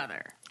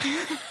grandmother.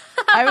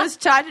 I was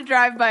taught to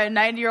drive by a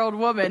 90-year-old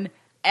woman,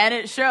 and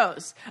it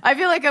shows. I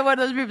feel like I'm one of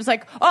those people that's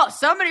like, oh,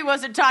 somebody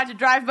wasn't taught to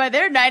drive by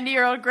their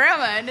 90-year-old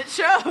grandma, and it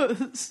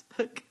shows.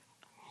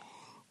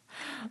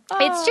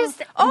 It's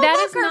just, oh, that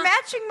look, is our not,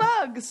 matching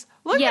mugs.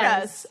 Look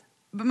at us.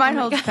 But mine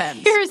holds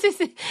pens. Yours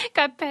is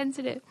got pens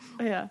in it.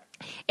 Yeah.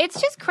 It's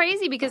just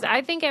crazy because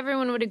I think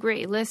everyone would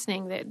agree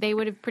listening that they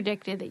would have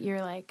predicted that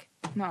you're like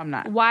No, I'm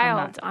not.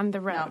 wild on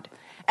the road. No.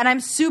 And I'm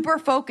super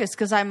focused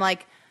because I'm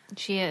like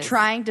She is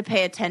trying to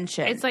pay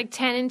attention. It's like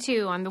 10 and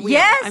 2 on the wheel.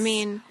 Yes. I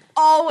mean,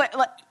 always,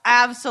 like,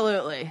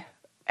 absolutely.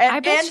 And, I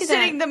bet and you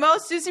sitting that- the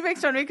most, Susie makes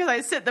fun of me because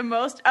I sit the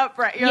most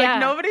upright. You're Yeah. like,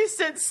 nobody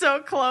sits so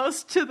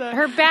close to the...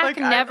 her back like,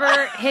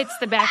 never hits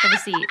the back of the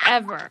seat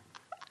ever.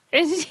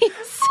 And she's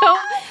so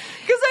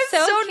because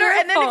I'm so nervous.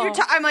 And then if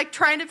careful. I'm like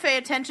trying to pay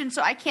attention,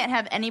 so I can't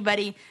have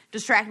anybody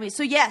distract me.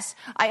 So yes,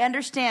 I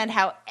understand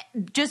how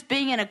just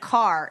being in a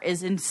car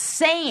is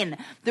insane.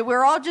 That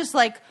we're all just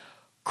like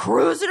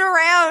cruising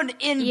around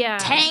in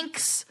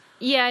tanks,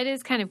 Yeah, it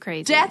is kind of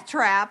crazy. death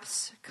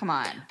traps. Come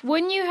on.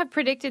 Wouldn't you have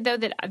predicted though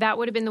that that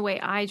would have been the way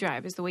I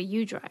drive is the way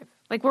you drive?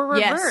 Like we're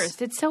Yes.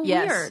 reversed. It's so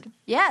Yes. weird.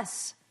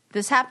 Yes,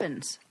 this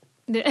happens.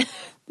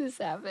 This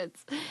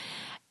happens.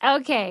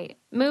 Okay,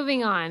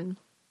 moving on.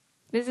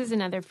 This is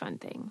another fun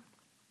thing.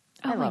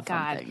 Oh I my love fun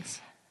God.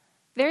 things.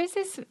 There's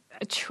this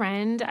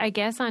trend, I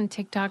guess, on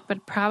TikTok,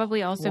 but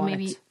probably also What?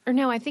 maybe, or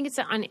no, I think it's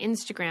on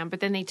Instagram, but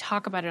then they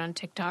talk about it on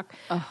TikTok,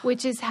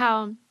 which is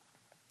how,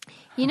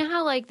 you know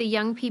how like the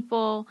young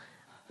people,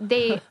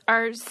 they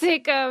are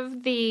sick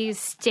of the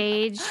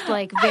staged,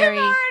 like very,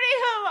 I'm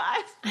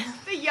already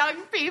the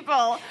young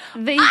people.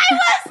 the, I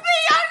was the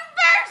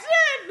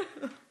young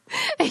person.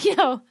 you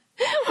know,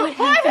 what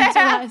What happened to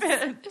us?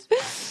 happened?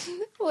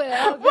 What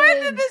happened?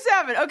 When did this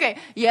happen? Okay,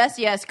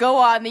 yes, go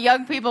on. The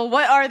young people,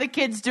 what are the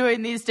kids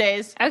doing these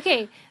days?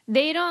 Okay,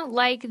 they don't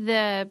like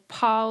the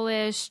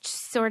polished,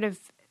 sort of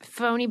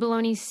phony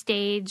baloney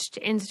staged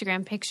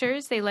Instagram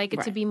pictures. They like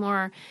it to be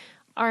more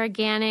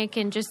organic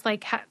and just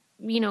like,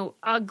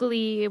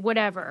 ugly,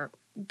 whatever,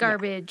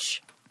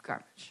 garbage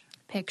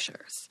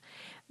pictures.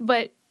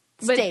 But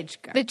Stage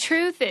the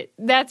truth is,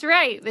 that's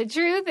right. The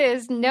truth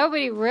is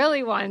nobody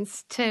really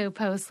wants to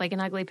post like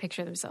an ugly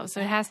picture of themselves. So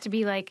it has to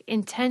be like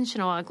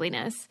intentional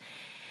ugliness.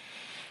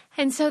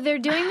 And so they're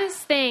doing this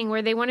thing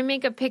where they want to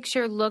make a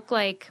picture look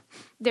like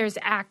there's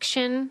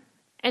action.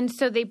 And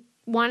so they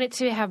want it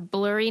to have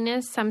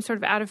blurriness, some sort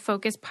of out of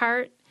focus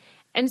part.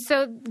 And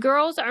so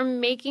girls are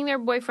making their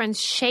boyfriends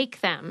shake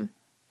them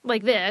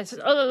like this.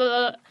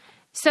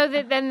 So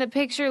that then the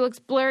picture looks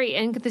blurry,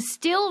 and the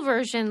still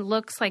version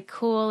looks like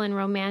cool and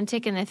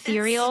romantic and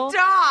ethereal.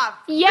 Stop!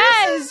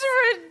 Yes! This is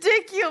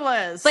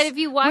ridiculous. But if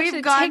you watch We've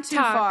the gone TikToks, too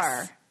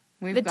far.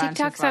 The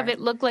TikToks of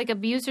it look like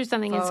abuse or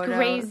something. It's Photos.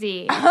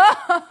 crazy.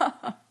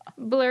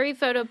 Blurry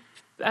photo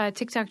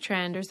TikTok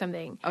trend or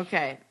something.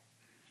 Okay.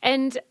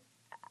 And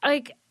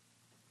like,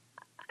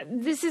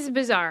 this is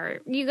bizarre.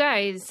 You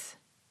guys,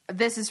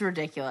 This is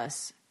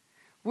ridiculous.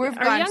 We've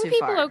are gone young too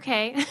people far.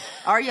 okay?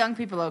 Are young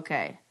people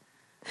okay?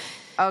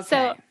 Okay.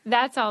 So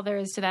that's all there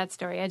is to that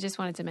story. I just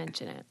wanted to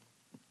mention it.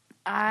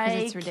 I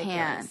it's ridiculous.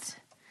 can't.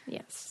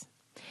 Yes.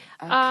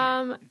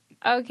 Okay.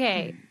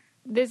 Okay.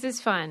 This is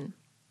fun.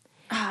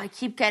 Oh, I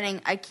keep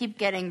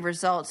getting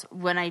results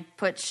when I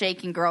put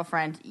Shake and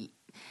Girlfriend.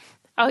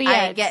 Oh yeah,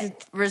 I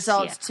get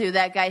results to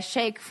that guy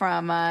Shake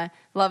from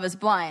Love Is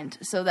Blind.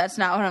 So that's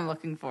not what I'm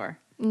looking for.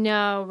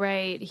 No,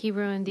 right. He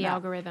ruined the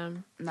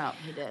algorithm. No,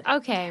 he did.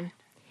 Okay. I'm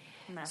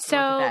gonna have to So-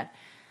 look at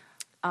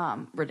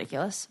that.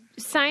 Ridiculous.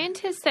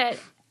 Scientists said,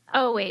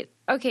 oh wait,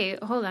 okay,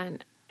 hold on.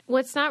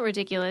 What's not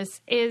ridiculous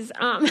is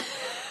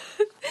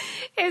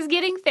is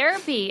getting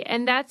therapy,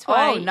 and that's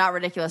why. Oh, not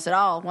ridiculous at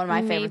all. One of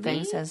my favorite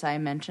Maybe. things, as I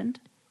mentioned.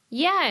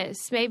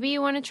 Yes, maybe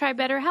you want to try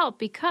BetterHelp,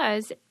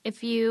 because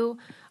if you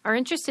are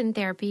interested in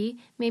therapy,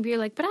 maybe you're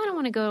like, but I don't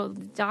want to go to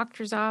the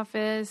doctor's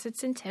office.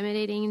 It's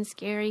intimidating and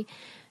scary.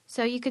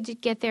 So you could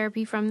get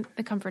therapy from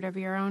the comfort of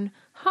your own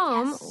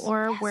home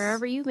or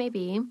wherever you may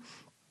be.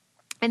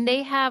 And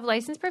they have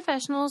licensed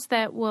professionals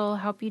that will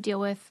help you deal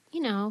with,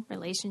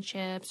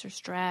 relationships or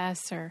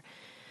stress or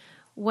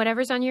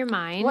whatever's on your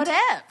mind.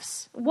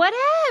 Whatevs.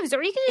 Whatevs.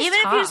 Or you can just Even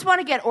talk. if you just want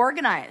to get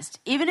organized.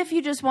 Even if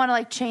you just want to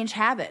like change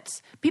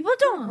habits. People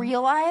don't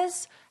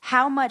realize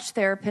how much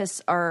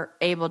therapists are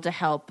able to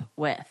help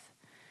with.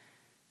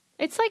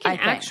 It's like I an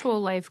think.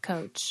 actual life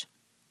coach.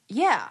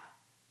 Yeah.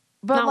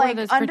 But Not one like of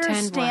those pretend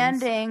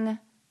understanding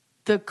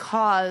the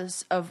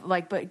cause of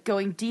like, but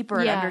going deeper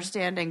and Yeah.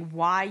 understanding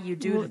why you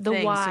do the The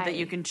thing so why. that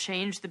you can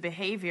change the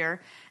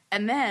behavior.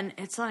 And then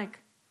it's like,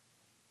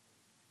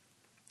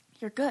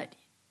 you're good.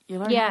 You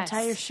learn how Yes. to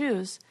tie your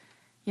shoes.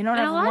 You don't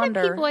And a ever lot of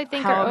wonder people, I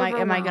think, how are am I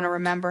going to overwhelmed.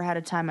 remember how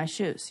to tie my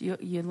shoes. You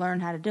learn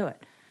how to do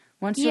it.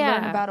 Once you Yeah.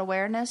 learn about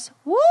awareness,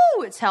 woo,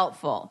 it's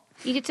helpful.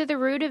 You get to the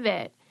root of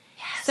it.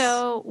 Yes.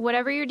 So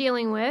whatever you're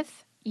dealing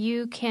with,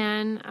 you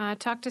can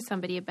talk to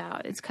somebody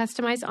about. It's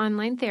customized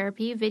online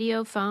therapy,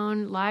 video,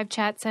 phone, live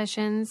chat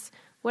sessions,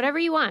 whatever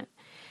you want.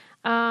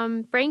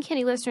 Brain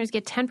Candy listeners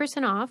get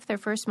 10% off their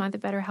first month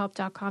at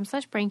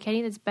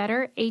betterhelp.com/braincandy. That's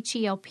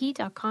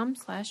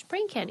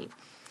betterhelp.com/braincandy.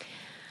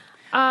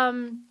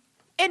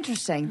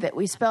 Interesting that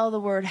we spell the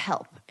word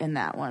help in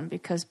that one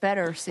because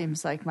better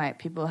seems like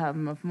people have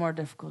more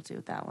difficulty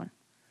with that one.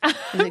 Is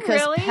it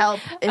because Really? help?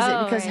 Is it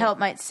Oh, because right. help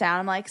might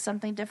sound like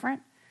something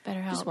different?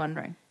 BetterHelp. Just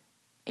wondering.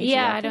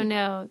 Yeah, H-E-L-P? I don't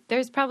know.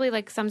 There's probably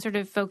like some sort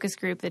of focus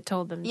group that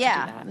told them to do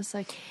Yeah, that. it was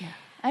like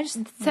I just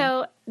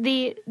So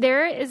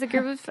there is a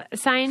group of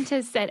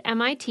scientists at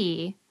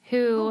MIT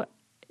who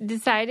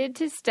decided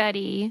to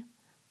study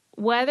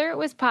whether it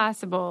was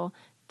possible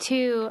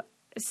to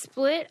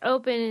split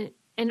open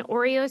an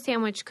Oreo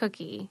sandwich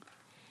cookie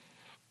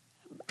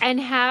and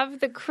have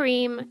the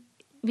cream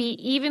be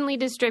evenly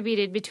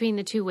distributed between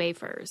the two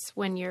wafers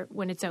when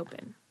it's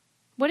open.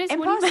 What do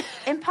you-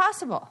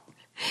 impossible.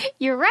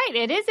 You're right.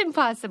 It is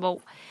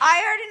impossible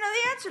I already know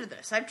the answer to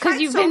this. I've tried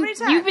because so many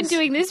times. you've been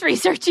doing this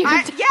research.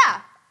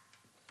 Yeah.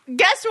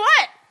 Guess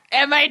what?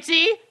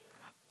 MIT,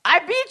 I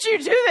beat you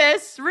to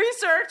this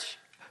research.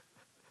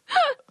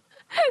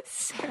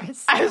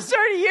 I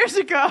started years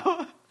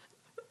ago.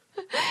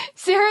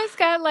 Sarah's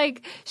got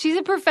she's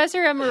a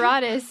professor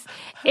emeritus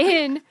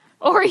in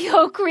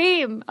Oreo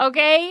cream,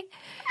 okay?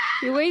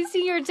 You're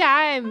wasting your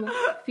time,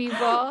 people.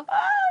 Oh,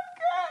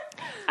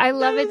 God. I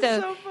love That it, though.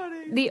 is so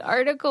funny. The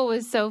article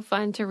was so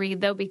fun to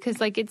read, though, because,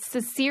 it's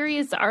a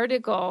serious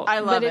article. I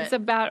love but it's it.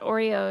 about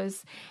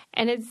Oreos.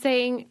 And it's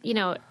saying,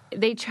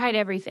 they tried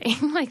everything.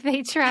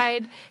 They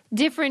tried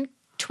different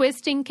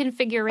twisting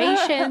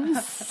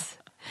configurations.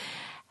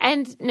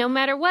 And no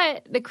matter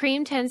what, the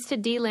cream tends to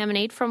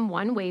delaminate from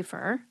one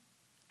wafer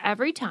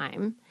every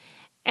time.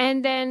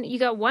 And then you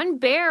got one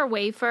bare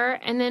wafer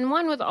and then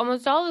one with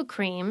almost all the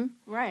cream.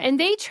 Right. And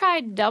they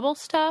tried double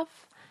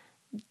stuff,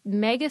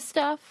 mega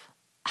stuff.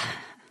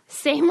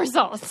 Same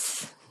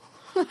results.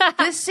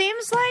 This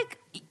seems like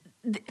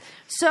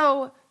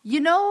so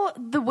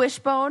the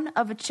wishbone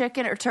of a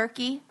chicken or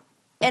turkey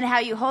and how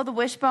you hold the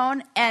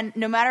wishbone and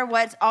no matter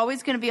what it's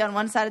always going to be on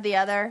one side or the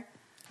other.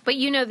 But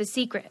you know the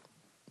secret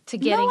to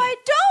getting No, it. I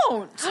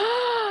don't.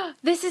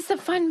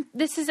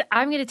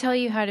 I'm going to tell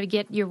you how to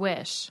get your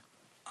wish.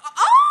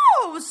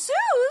 Oh,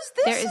 Suze,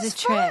 this There is is a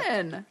trick.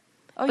 fun.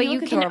 Oh, But you you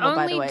look can adorable,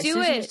 by the only way. do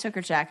Susie it- just took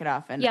her jacket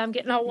off and Yeah, I'm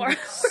getting all warm.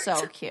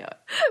 so cute.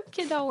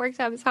 Getting all worked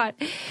up. It's hot.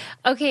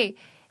 Okay.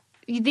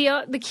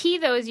 The key,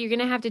 though, is you're going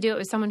to have to do it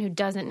with someone who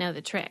doesn't know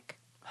the trick.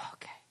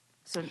 Okay,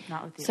 so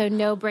not with you. So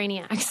no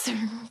brainiacs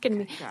are going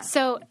to be. got it.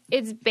 So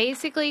it's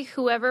basically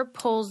whoever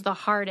pulls the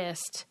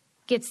hardest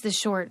gets the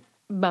short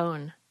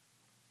bone.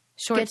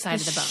 Short Gets side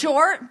the of the bone.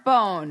 short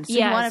bone. So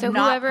you want to so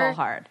not whoever pull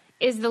hard.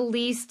 is the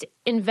least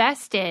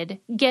invested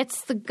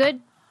gets the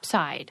good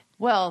side.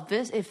 Well,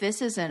 this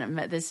is And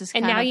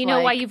kind now of you know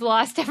why like- you've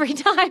lost every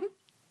time.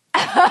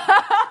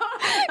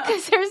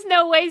 Because there's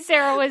no way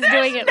Sarah was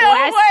doing it no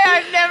less. way.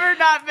 I've never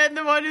not been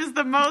the one who's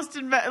the most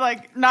not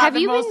Have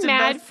the you most been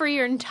mad for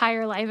your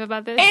entire life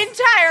about this?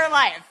 entire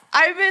life.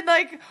 I've been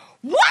like,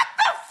 what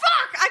the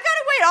fuck? I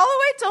gotta wait all the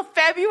way till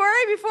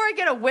February before I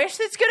get a wish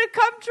that's gonna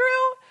come true.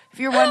 If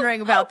you're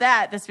wondering about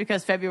that, that's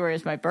because February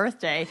is my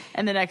birthday,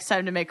 and the next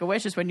time to make a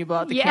wish is when you blow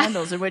out the Yeah.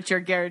 candles, in which you're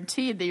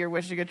guaranteed that your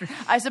wish is going to.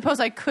 I suppose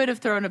I could have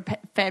thrown a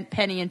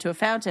penny into a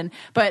fountain,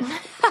 but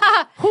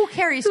who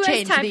carries Who has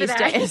change time for these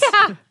that? days?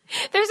 Yeah.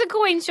 There's a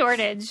coin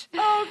shortage.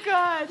 Oh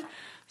God,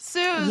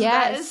 Suze, that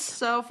Yes. is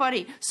so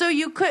funny. So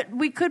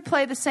we could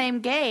play the same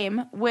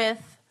game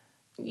with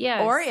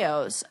Yes.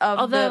 Oreos of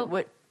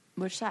Although-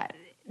 which side?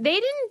 They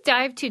didn't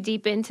dive too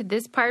deep into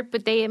this part,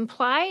 but they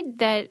implied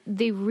that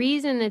the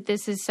reason that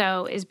this is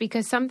so is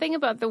because something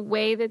about the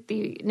way that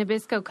the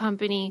Nabisco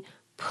company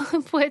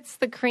puts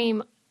the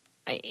cream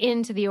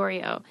into the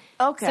Oreo.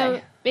 Okay.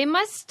 So it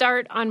must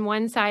start on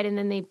one side and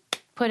then they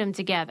put them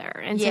together.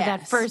 And so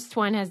that Yes. first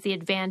one has the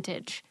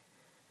advantage.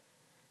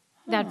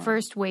 That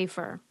first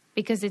wafer.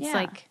 Because it's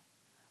Yeah.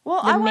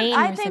 the main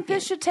I think recipient.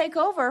 this should take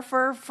over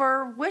for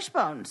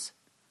Wishbones.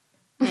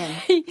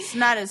 It's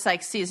not as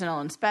seasonal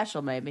and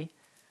special, maybe.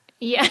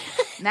 Yeah.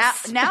 Now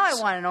I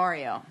want an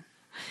Oreo.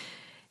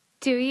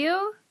 Do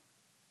you?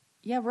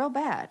 Yeah, real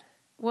bad.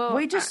 Well, How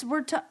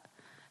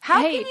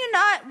hey. can you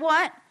not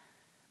want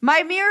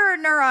My mirror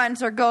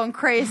neurons are going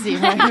crazy.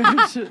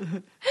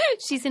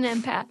 She's an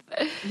empath.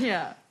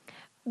 Yeah.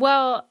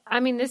 Well, I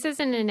mean, this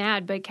isn't an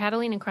ad, but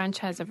Catalina Crunch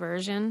has a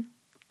version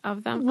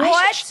of them. What?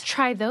 I should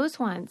try those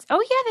ones. Oh,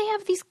 yeah, they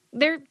have these.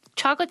 They're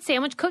chocolate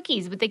sandwich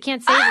cookies, but they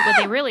can't say what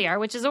they really are,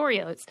 which is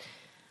Oreos.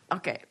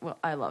 Okay, well,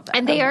 I love that.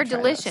 And they are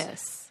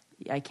delicious.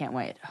 I can't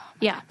wait. Oh,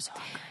 yeah. God, I'm so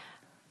hungry.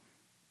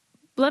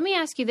 Let me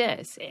ask you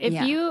this. If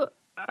you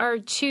are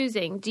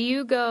choosing, do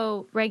you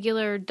go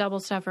regular double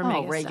stuff or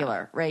mega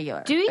regular.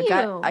 Do you?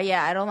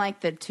 Yeah, I don't like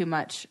the too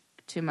much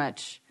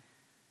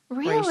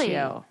really?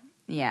 ratio.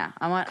 Yeah,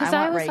 I want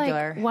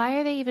regular. Like, why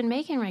are they even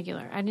making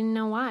regular? I didn't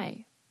know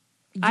why.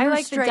 I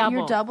like the double.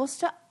 Your double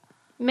stuff.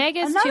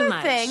 Mega's Another too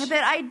much. thing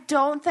that I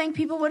don't think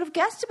people would have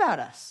guessed about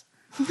us.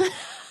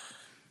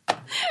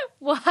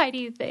 Why do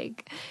you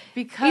think?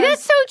 Because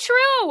that's so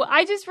true.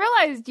 I just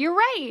realized you're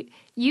right.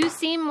 You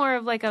seem more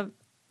of like a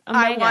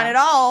I mega. want it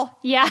all.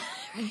 Yeah.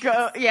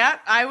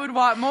 I would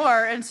want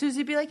more. And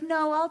Susie'd be like,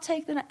 no, I'll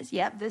take the next.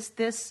 Yeah, this.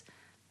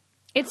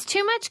 It's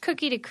too much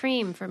cookie to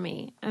cream for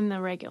me in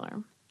the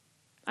regular.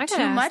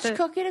 Too much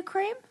cookie to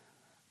cream?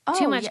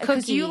 Too much cookie.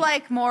 Because you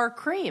like more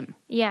cream.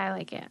 Yeah, I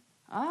like it.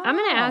 Oh. I'm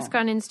going to ask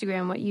on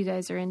Instagram what you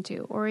guys are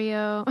into.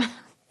 Oreo.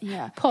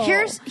 Yeah. Poll.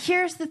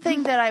 Here's the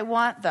thing that I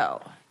want,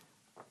 though.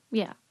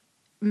 Yeah.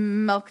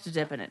 Milk to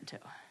dip it into.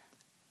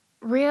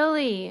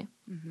 Really?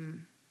 Mm-hmm.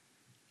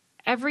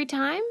 Every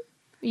time?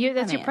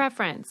 That's your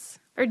preference?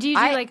 Or do you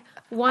do like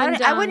one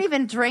dunk? I wouldn't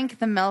even drink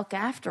the milk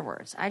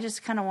afterwards. I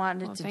just kind of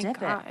wanted to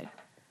dip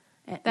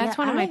it. That's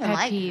one of my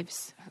pet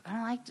peeves. I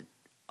don't like to.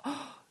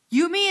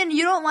 You mean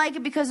you don't like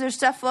it because there's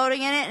stuff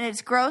floating in it and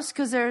it's gross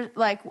because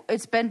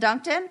it's been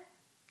dunked in?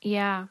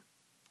 Yeah.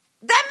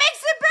 That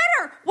makes it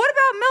better. What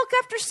about milk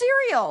after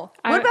cereal?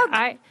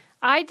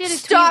 I did a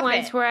tweet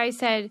once where I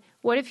said,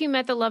 what if you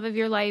met the love of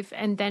your life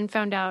and then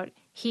found out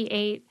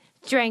he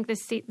drank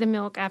the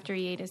milk after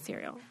he ate his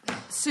cereal?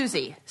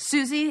 Susie,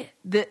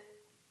 Good.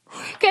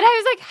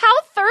 I was like,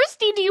 how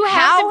thirsty do you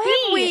have to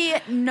be? How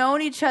have we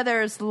known each other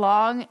as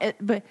long?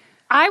 But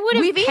I would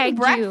have we've eaten pegged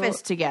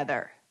breakfast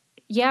together.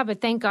 Yeah,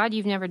 but thank God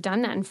you've never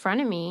done that in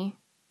front of me.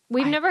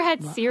 We've never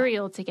had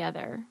cereal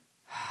together.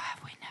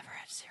 Have we never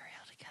had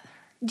cereal together?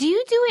 Do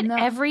you do it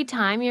every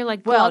time? You're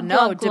like, well,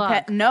 glug,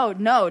 glug.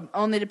 no.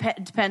 Only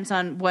depends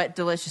on what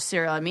delicious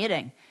cereal I'm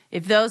eating.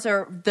 If those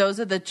are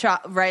the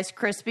Rice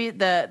Krispies,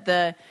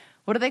 the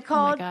what are they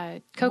called? Oh my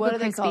God, Cocoa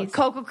Krispies.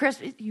 Cocoa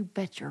Krispies. You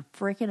bet your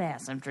freaking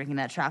ass I'm drinking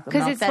that chocolate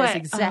milk. It's that is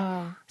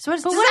exact. So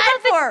what's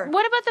designed for?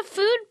 What about the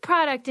food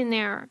product in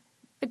there?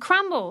 The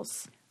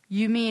crumbles.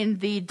 You mean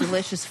the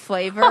delicious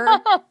flavor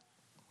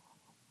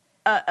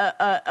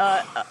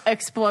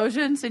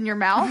explosions in your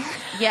mouth?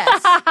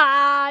 Yes.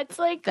 It's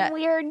like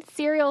weird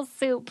cereal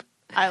soup.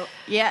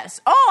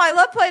 Yes. Oh, I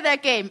love playing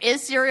that game.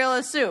 Is cereal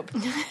a soup?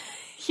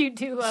 You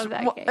do love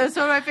that game. That's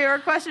one of my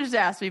favorite questions to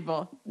ask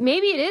people.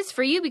 Maybe it is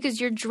for you because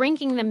you're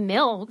drinking the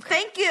milk.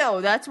 Thank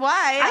you. That's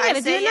why I got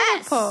to do another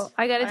yes. poll.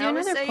 I got to do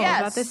another poll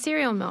about the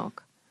cereal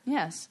milk.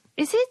 Yes.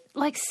 Is it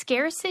like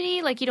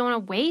scarcity? Like you don't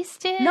want to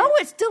waste it? No,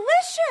 it's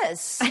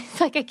delicious. It's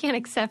like I can't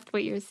accept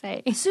what you're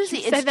saying. Susie,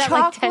 it's said that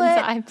chocolate like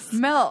 10 times.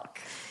 Milk.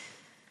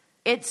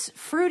 It's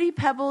Fruity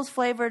Pebbles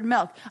flavored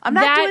milk. I'm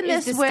not doing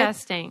this with... That is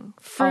disgusting.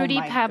 Fruity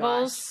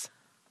Pebbles.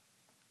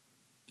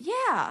 Gosh.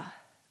 Yeah.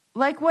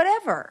 Like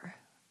whatever.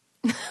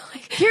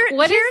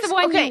 What is the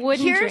one you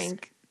wouldn't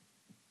drink?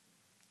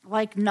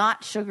 Like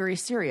not sugary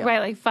cereal. Right,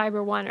 like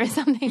Fiber One or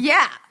something.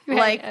 Yeah.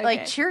 Like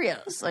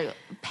Cheerios. Like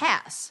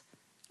pass.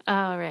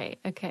 Oh, right.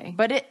 Okay.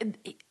 But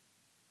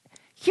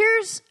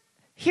here's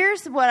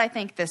what I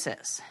think this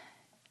is.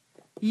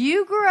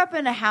 You grew up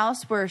in a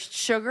house where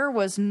sugar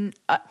was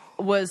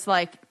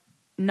like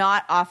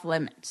not off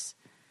limits.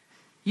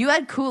 You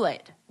had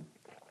Kool-Aid.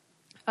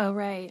 Oh,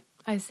 right.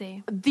 I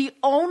see. The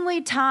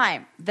only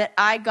time that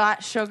I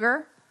got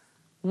sugar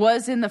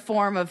was in the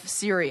form of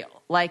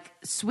cereal, like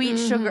sweet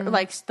sugar,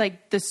 like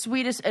the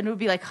sweetest, and it would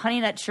be like Honey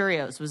Nut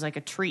Cheerios was like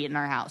a treat in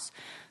our house.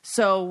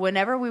 So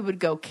whenever we would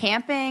go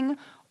camping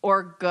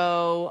or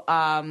go,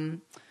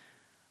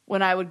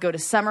 when I would go to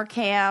summer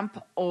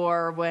camp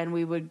or when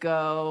we would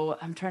go,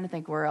 I'm trying to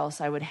think where else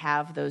I would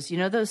have those,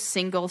 those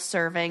single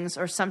servings,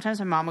 or sometimes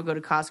my mom would go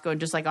to Costco and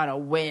just like on a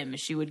whim,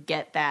 she would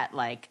get that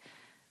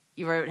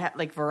you would have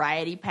like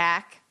variety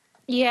pack.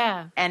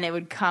 Yeah. And it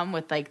would come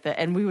with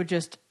and we would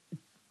just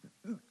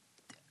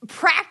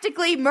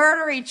practically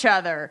murder each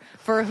other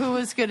for who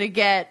was going to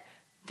get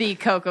the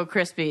Cocoa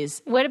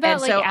Krispies. What about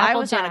so Apple I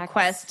was Jacks? on a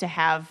quest to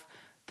have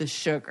the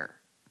sugar.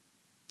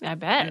 I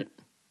bet. And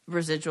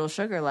residual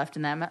sugar left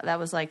in that. That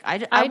was like,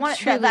 I want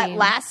that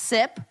last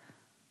sip.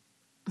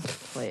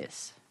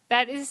 Please.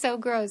 That is so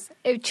gross.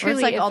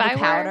 Truly, like if all the I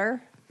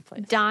powder. were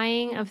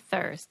dying of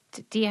thirst,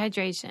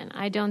 dehydration,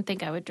 I don't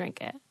think I would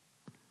drink it.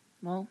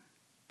 Well,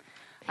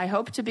 I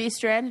hope to be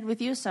stranded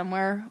with you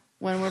somewhere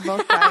when we're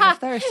both dying of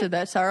thirst. And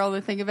that's our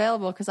only thing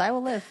available because I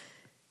will live.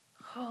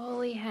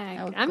 Holy heck.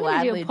 I'm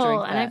going to do a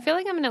poll, and I feel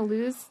like I'm going to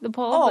lose the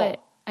poll,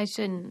 but I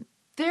shouldn't.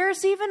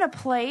 There's even a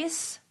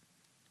place,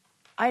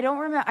 I don't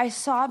remember, I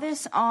saw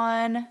this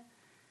on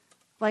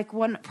like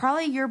one,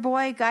 probably your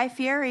boy Guy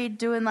Fieri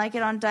doing like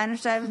it on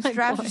Diners, Drive-In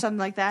Drives or something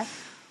like that,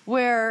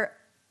 where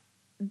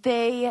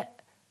they,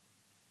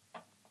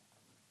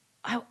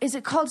 is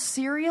it called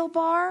Cereal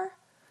Bar?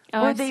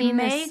 Oh, where I've they seen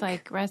make, this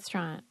like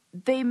restaurant.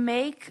 They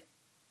make,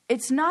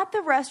 it's not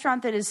the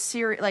restaurant that is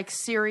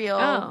cereal.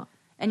 Oh.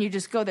 And you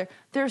just go there.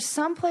 There's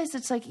some place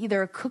that's like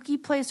either a cookie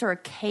place or a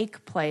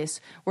cake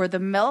place where the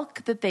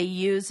milk that they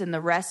use in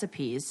the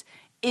recipes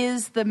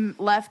is the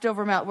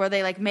leftover milk, where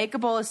they like make a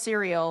bowl of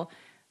cereal,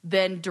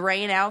 then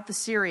drain out the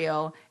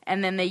cereal,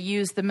 and then they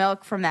use the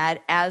milk from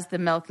that as the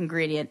milk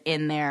ingredient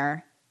in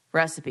their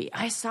recipe.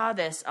 I saw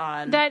this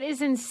on That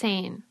is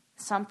insane.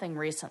 something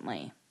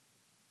recently.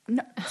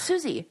 No,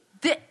 Susie,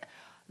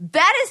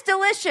 that is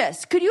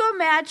delicious. Could you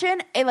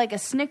imagine a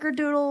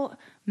snickerdoodle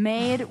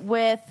made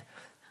with,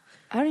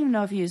 I don't even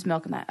know if you use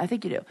milk in that. I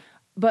think you do.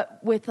 But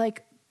with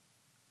like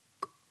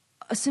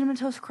a Cinnamon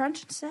Toast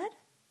Crunch instead?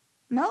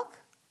 Milk?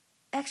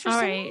 Extra All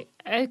cinnamon?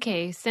 right.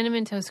 Okay.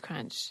 Cinnamon Toast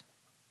Crunch.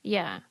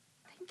 Yeah.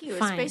 Thank you.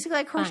 Fine. It's basically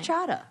like Fine.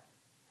 horchata.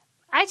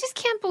 I just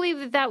can't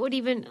believe that would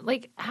even,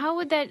 like, how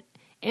would that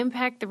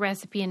impact the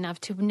recipe enough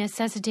to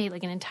necessitate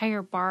like an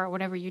entire bar or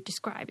whatever you're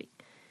describing?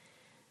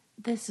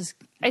 This is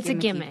It's a gimmicky.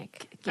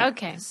 gimmick. Yeah,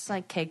 Okay. This is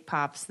like cake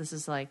pops. This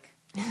is like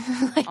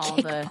Like all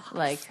cake the pops.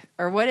 like,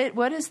 or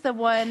what is the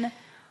one?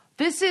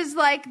 This is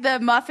like the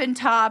muffin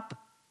top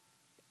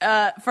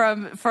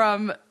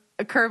from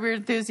Curb Your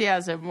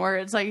Enthusiasm, where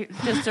it's like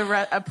just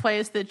a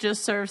place that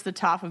just serves the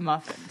top of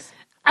muffins.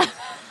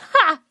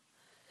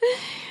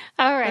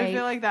 All I right.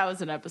 feel like that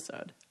was an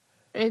episode.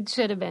 It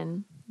should have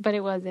been, but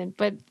it wasn't.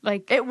 But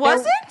like It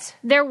wasn't?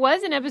 There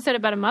was an episode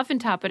about a muffin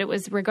top, but it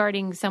was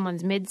regarding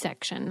someone's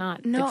midsection,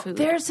 not No, the food.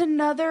 there's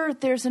another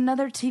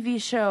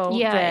TV show.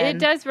 Yeah, Ben, it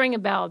does ring a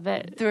bell.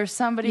 That Where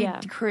somebody Yeah.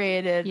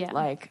 created Yeah.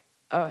 like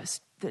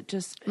that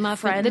just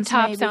Muffin- Friends, the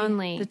tops maybe?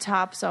 only. The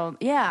tops only.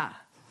 Yeah,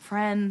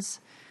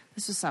 Friends.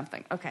 This was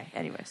something. Okay.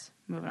 Anyways,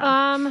 moving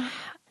on.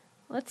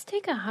 let's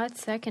take a hot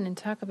second and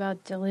talk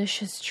about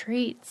delicious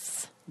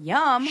treats,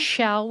 Yum.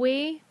 shall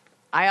we?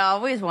 I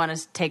always want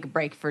to take a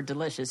break for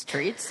delicious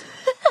treats.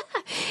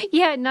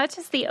 Yeah, not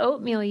just the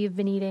oatmeal you've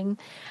been eating.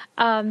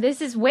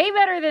 This is way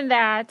better than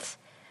that.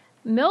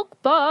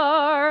 Milk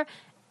Bar.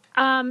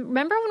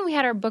 Remember when we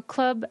had our book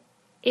club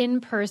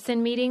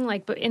in-person meeting,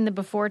 like in the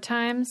before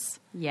times?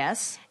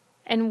 Yes.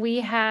 And we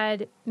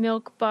had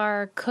Milk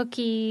Bar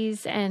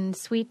cookies and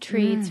sweet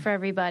treats for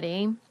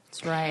everybody.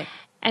 That's right.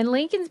 And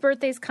Lincoln's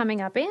birthday's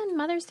coming up, and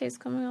Mother's Day's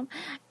coming up.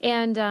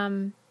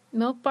 And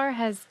Milk Bar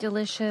has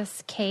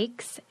delicious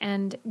cakes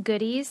and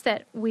goodies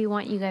that we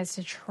want you guys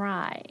to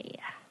try.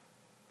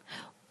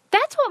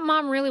 That's what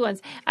Mom really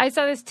wants. I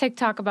saw this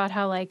TikTok about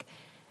how, like,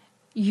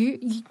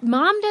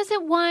 Mom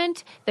doesn't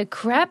want the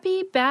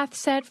crappy bath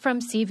set from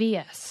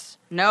CVS.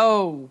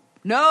 No.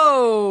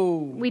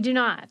 We do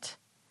not.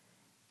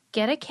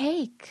 Get a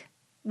cake.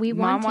 We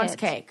Mom want wants it.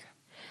 cake.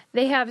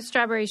 They have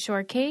strawberry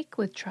shortcake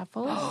with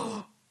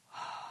truffles.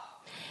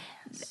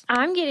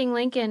 I'm getting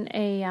Lincoln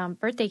a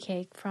birthday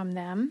cake from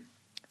them,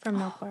 from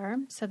Milk Bar.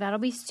 So that'll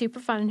be super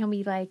fun. And he'll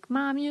be like,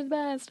 Mom, you're the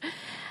best.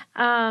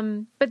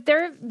 But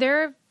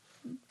their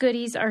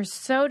goodies are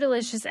so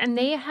delicious. And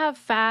they have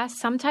fast,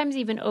 sometimes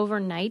even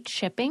overnight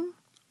shipping.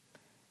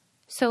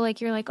 So,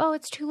 like, you're like, oh,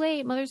 it's too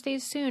late. Mother's Day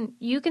is soon.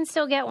 You can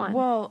still get one.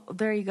 Well,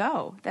 there you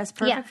go. That's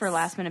perfect Yes. for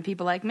last-minute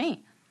people like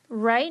me.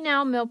 Right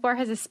now, Milk Bar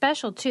has a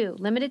special, too.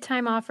 Limited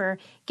time offer.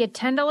 Get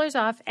 $10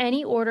 off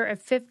any order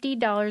of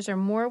 $50 or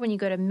more when you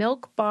go to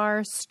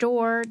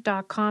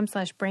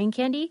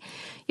milkbarstore.com/braincandy.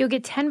 You'll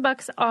get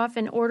 $10 off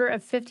an order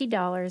of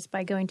 $50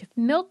 by going to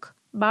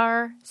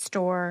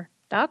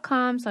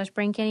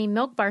milkbarstore.com/braincandy.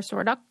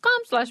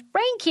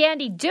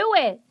 milkbarstore.com/braincandy. Do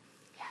it!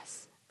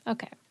 Yes.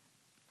 Okay.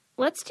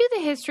 Let's do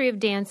the history of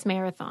dance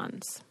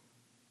marathons.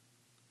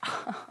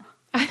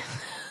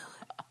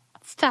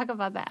 Let's talk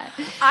about that.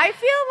 I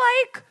feel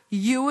like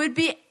you would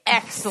be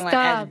excellent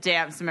at a Stop.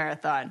 dance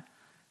marathon.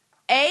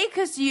 A,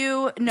 because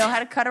you know how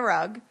to cut a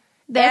rug.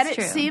 That's and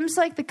true. it seems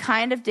like the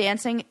kind of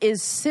dancing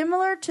is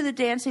similar to the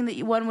dancing that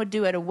one would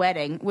do at a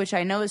wedding, which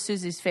I know is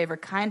Susie's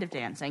favorite kind of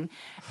dancing.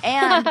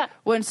 And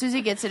when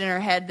Susie gets it in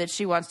her head that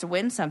she wants to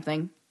win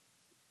something,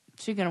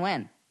 she's going to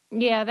win.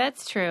 Yeah,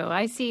 that's true.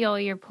 I see all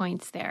your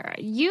points there.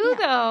 You,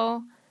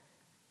 though,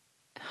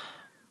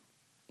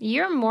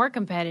 you're more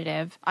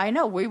competitive. I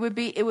know. It would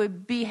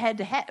be head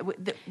to head.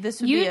 This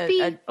would You'd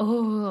be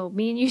oh,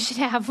 me and you should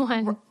have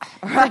one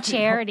for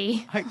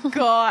charity. my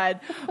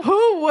God.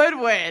 Who would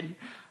win?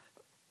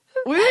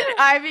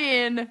 I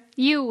mean,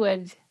 You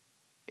would.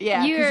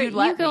 yeah, You're- because you'd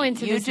let you go me.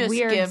 into You this just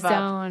weird give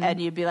zone. up,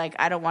 and you'd be like,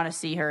 I don't want to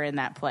see her in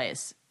that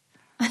place.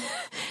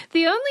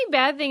 The only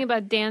bad thing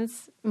about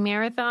dance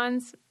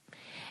marathons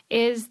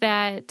is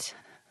that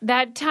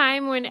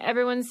time when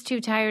everyone's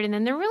too tired and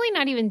then they're really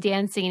not even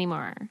dancing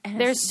anymore.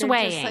 They're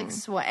swaying.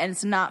 just like and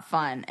it's not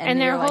fun. and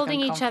they're you're, like,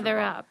 holding each other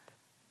uncomfortable. up.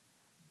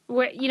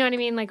 Where, you know what I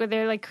mean? Like where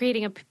they're like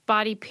creating a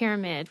body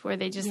pyramid where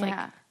they just like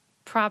Yeah.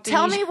 prop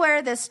Tell each- me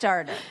where this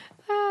started.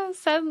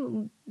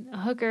 some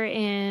hooker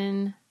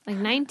in like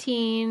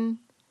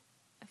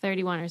 1950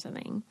 31 or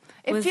something.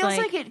 It was feels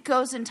like it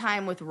goes in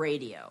time with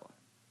radio.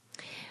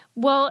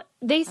 Well,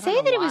 they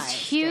say that it was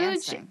It's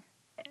huge. dancing.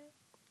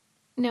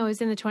 No, it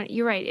was in the 20s.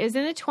 You're right. It was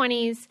in the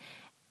 20s.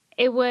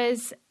 It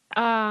was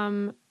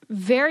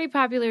very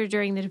popular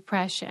during the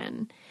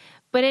Depression.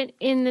 But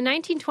in the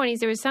 1920s,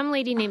 there was some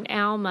lady named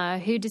Alma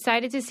who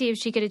decided to see if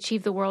she could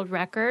achieve the world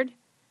record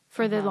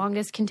for the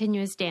longest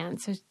continuous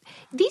dance. So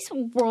these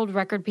world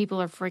record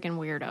people are freaking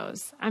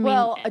weirdos. I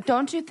mean,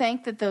 don't you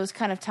think that those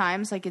kind of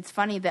times, like, it's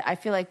funny that I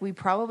feel like we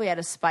probably had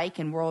a spike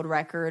in world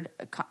record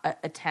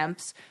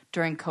attempts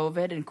during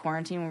COVID and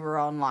quarantine when we were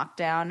all in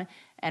lockdown.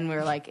 And we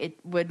were like,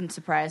 it wouldn't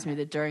surprise me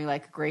that during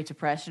like a Great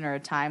Depression or a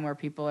time where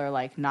people are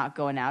like not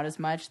going out as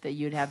much, that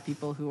you'd have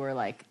people who are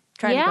like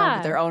trying to go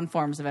into their own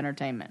forms of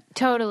entertainment.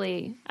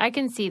 Totally. I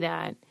can see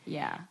that.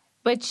 Yeah.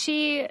 But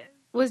she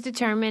was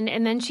determined,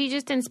 and then she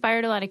just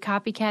inspired a lot of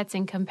copycats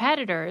and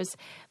competitors.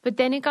 But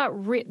then it got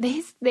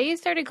they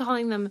started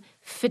calling them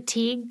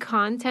fatigue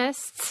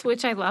contests,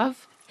 which I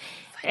love.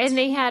 And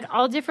they had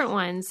all different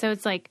ones. So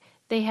it's like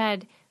they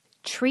had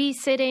tree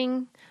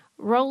sitting,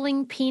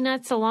 rolling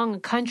peanuts along a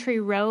country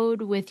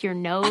road with your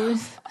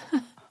nose.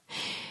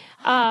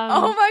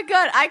 Oh my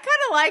God. I kind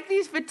of like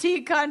these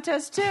fatigue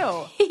contests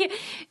too.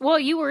 Well,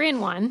 you were in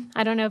one.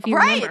 I don't know if you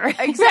right, remember.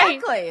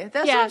 Exactly. Right.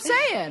 That's what I'm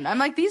saying. I'm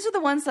like, these are the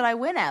ones that I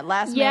win at.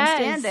 Last man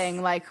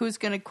standing. Like, who's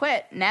going to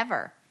quit?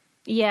 Never.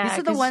 Yeah. These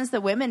are the ones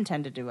that women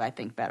tend to do, I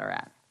think, better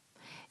at.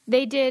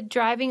 They did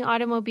driving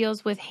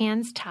automobiles with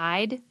hands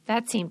tied.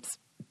 That seems...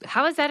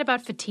 How is that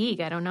about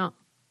fatigue? I don't know.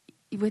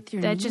 With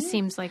your That knee? just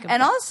seems like...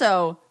 And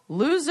also,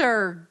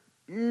 loser...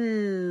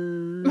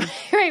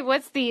 Right,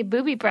 what's the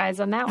booby prize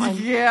on that one?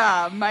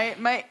 Yeah,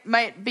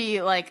 might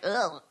be like,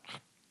 ugh.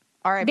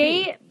 R.I.P.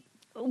 They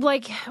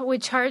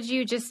would charge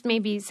you just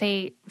maybe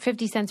say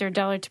 50 cents or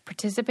 $1 to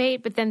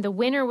participate, but then the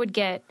winner would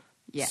get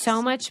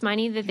so much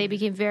money that they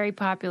became very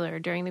popular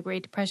during the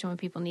Great Depression when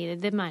people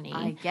needed the money.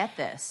 I get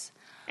this.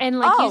 And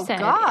like you said,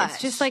 it's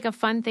just like a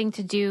fun thing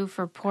to do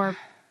for poor.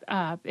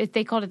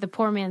 They called it the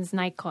poor man's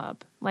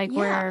nightclub,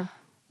 where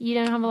you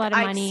don't have a lot of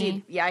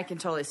money. I can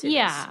totally see this.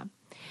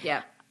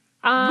 Yeah.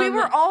 We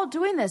were all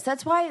doing this.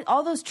 That's why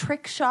all those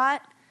trick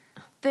shot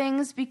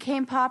things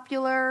became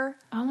popular.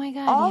 Oh my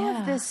God! All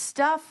of this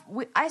stuff.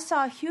 I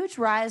saw a huge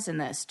rise in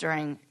this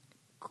during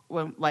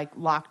main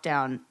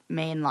lockdown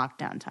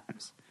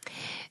times.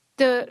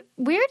 The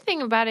weird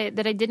thing about it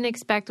that I didn't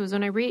expect was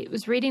when I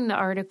was reading the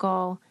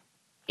article,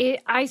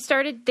 I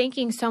started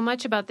thinking so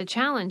much about the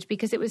challenge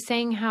because it was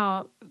saying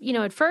how,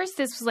 at first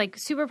this was like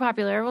super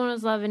popular. Everyone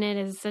was loving it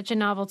as such a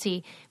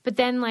novelty. But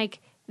then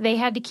they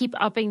had to keep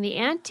upping the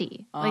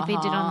ante like they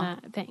did on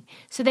the thing.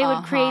 So they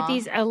would create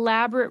these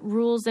elaborate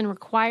rules and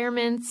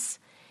requirements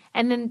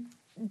and then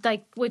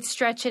would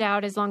stretch it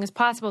out as long as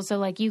possible.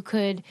 So you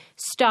could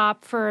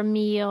stop for a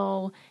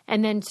meal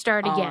and then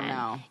start again.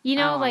 No.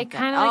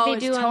 Kind of like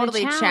they do on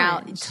the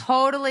challenge.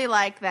 Totally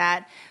like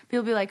that.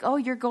 People be like, oh,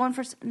 you're going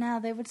for... No,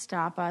 they would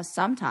stop us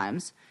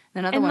sometimes.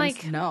 Then other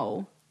ones,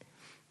 no.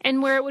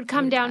 And where it would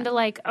come down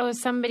to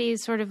somebody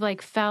sort of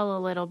fell a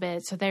little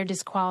bit, so they're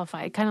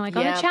disqualified. Kind of like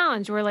on the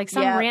challenge where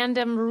some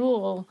random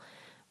rule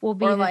will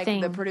be the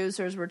thing. Or the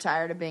producers were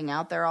tired of being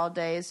out there all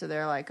day, so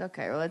they're like,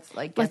 okay, well, let's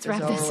get let's this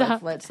wrap over this with.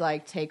 up. Let's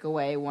take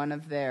away one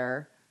of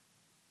their,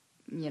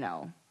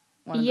 one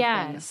of the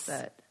things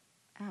that...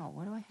 Ow,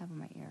 what do I have in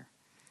my ear?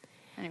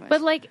 Anyways.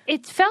 But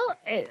it felt...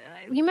 you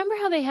remember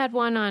how they had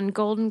one on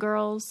Golden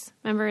Girls?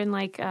 Remember in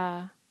Betty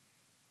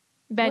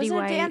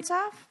White? Was it Dance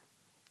Off?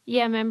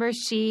 Yeah, remember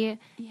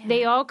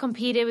they all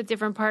competed with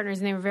different partners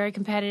and they were very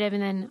competitive.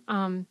 And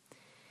then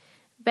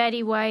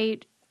Betty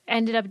White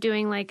ended up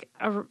doing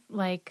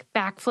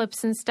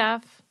backflips and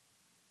stuff.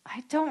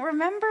 I don't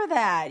remember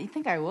that. You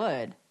think I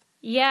would?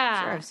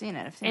 Yeah. Sure, I've seen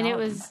it. And it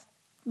was,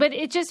 but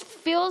it just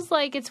feels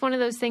like it's one of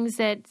those things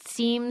that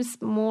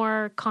seems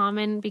more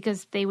common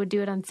because they would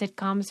do it on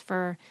sitcoms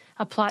for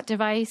a plot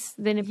device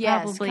than it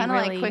probably kind of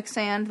really. like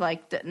Quicksand.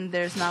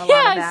 There's not a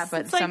lot of that,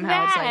 but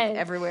somehow it's that.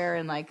 everywhere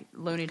in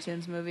Looney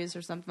Tunes movies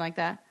or something like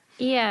that.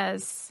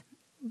 Yes,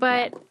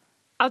 but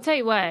I'll tell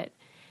you what.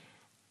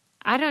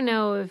 I don't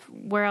know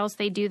where else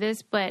they do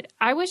this, but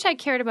I wish I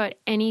cared about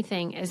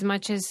anything as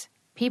much as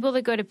people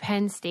that go to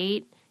Penn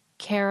State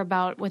care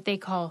about what they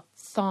call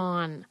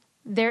Thon.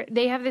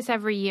 They have this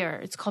every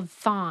year. It's called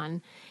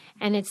Thon,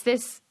 and it's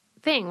this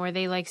thing where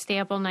they stay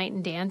up all night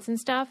and dance and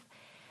stuff.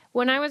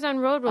 When I was on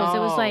Road Rules, it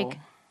was like,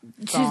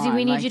 Susie,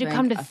 we need you to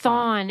come to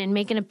Thon and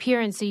make an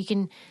appearance so you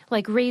can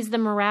raise the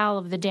morale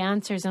of the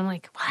dancers. And I'm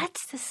like, what?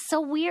 This is so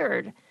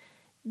weird.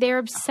 They're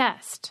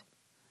obsessed.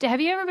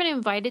 Have you ever been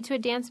invited to a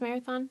dance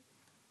marathon?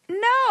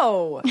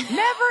 No,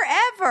 never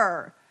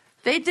ever.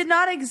 They did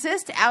not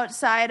exist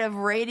outside of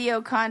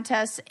radio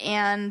contests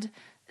and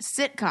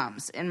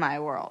sitcoms in my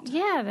world.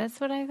 Yeah,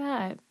 that's what I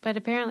thought. But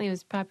apparently it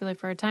was popular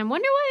for a time.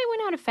 Wonder why they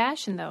went out of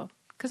fashion, though.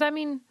 Because,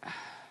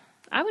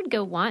 I would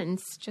go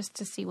once just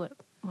to see what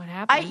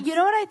happens. You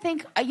know what I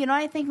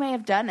think may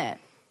have done it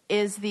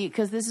is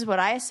because this is what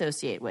I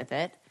associate with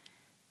it.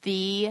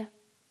 The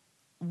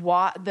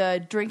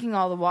the drinking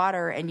all the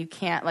water and you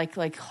can't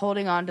like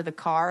holding on to the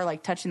car,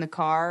 like touching the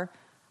car,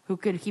 who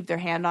could keep their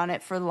hand on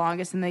it for the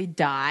longest and they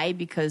die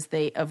because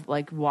of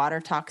like water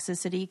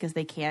toxicity because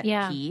they can't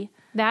pee.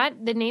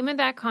 The name of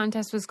that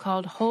contest was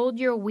called Hold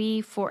Your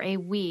Wii for a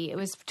Wii. It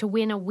was to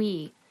win a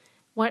Wii.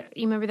 What,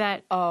 you remember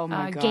that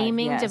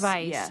gaming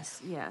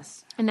device?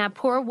 Yes. And that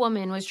poor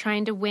woman was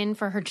trying to win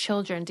for her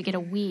children to get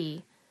a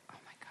Wii. Oh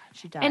my God,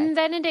 she died. And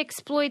then it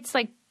exploits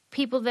like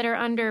people that are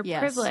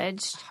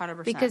underprivileged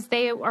 100%. because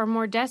they are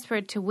more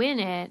desperate to win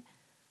it.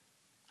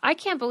 I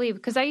can't believe,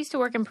 because I used to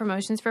work in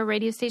promotions for a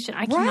radio station.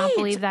 I cannot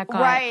believe that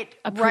got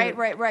approved.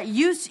 Right.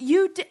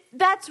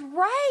 That's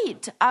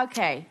right.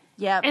 Okay.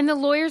 Yeah. And the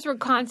lawyers were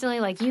constantly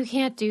like, you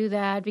can't do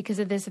that because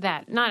of this or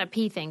that. Not a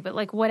pee thing, but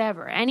like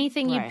whatever.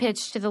 Anything you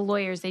pitch to the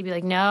lawyers, they'd be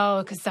like,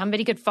 no, because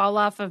somebody could fall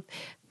off a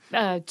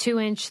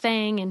 2-inch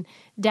thing and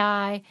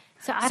die.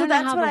 So I don't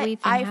know how the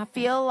weed thing happened. I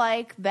feel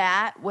like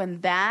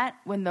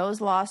when those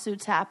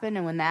lawsuits happened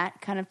and when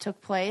that kind of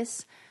took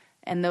place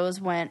and those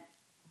went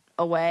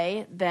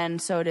away, then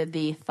so did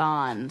the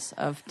thons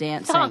of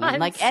dancing. And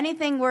like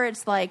anything where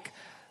it's like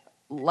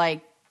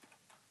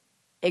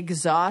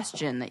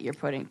exhaustion that you're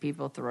putting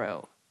people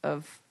through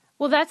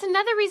Well, that's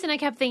another reason I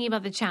kept thinking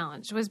about the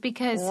challenge was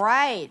because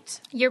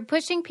you're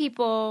pushing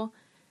people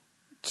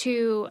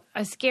to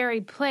a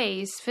scary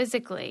place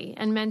physically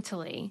and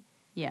mentally.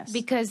 Yes.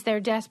 Because they're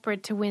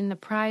desperate to win the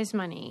prize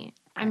money.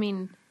 I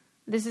mean,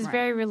 this is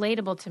very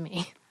relatable to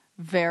me.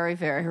 Very,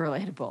 very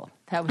relatable.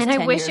 That was and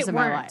 10 I wish years it of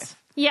weren't. my life.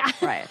 Yeah.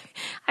 Right.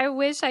 I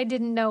wish I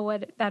didn't know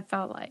what that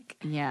felt like.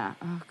 Yeah.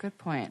 Oh, good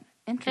point.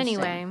 Interesting.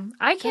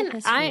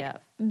 Anyway,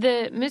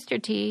 the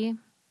Mr. T.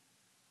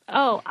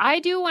 Oh, I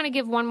do want to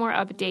give one more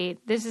update.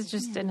 This is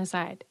just an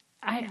aside.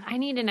 I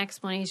need an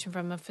explanation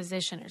from a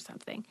physician or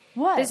something.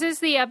 What? This is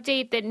the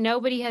update that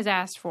nobody has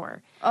asked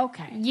for.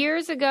 Okay.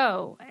 Years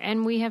ago,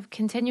 and we have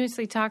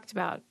continuously talked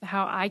about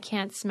how I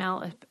can't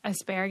smell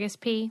asparagus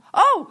pee.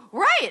 Oh,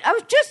 right. I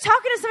was just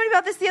talking to somebody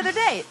about this the other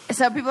day.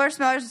 Some people are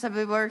smellers, some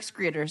people are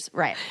excretors.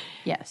 Right.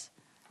 Yes.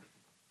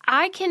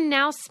 I can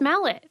now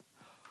smell it.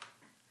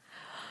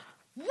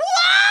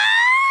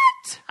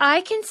 What?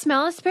 I can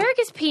smell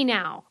asparagus pee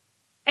now.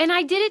 And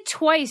I did it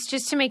twice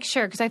just to make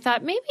sure because I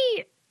thought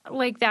maybe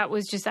like that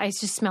was just, I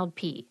just smelled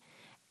pee.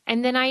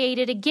 And then I ate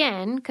it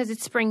again because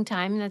it's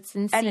springtime. That's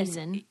in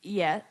season.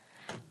 Yeah.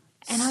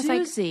 And I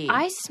was like,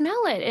 I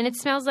smell it. And it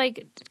smells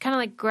like kind of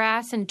like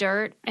grass and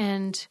dirt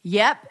and.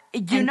 Yep.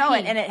 You know pee.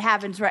 it. And it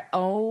happens right.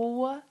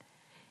 Oh.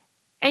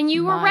 And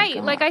you were right.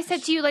 gosh. Like I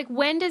said to you, like,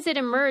 when does it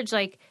emerge?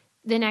 Like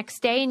the next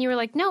day? And you were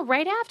like, no,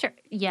 right after.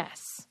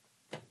 Yes.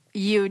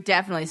 You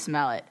definitely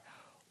smell it.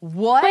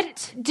 What?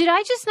 But did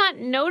I just not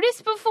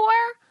notice before?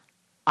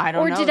 I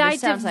don't know. Or did I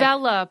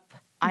develop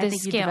I the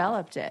think skill? you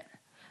developed it.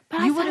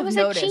 But you I thought it was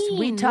a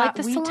gene, like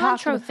the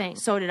cilantro thing.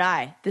 So did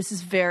I. This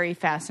is very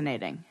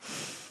fascinating.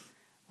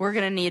 We're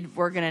gonna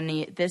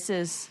need. This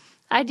is.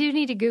 I do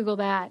need to Google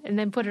that and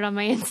then put it on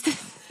my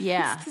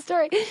Insta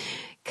story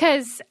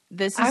because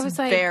this is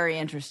very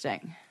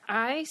interesting.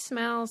 I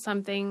smell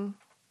something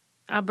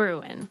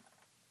brewing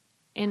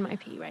in my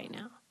pee right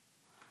now.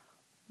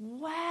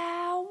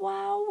 Wow!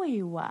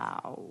 Wowie!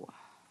 Wow!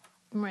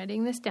 I'm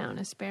writing this down.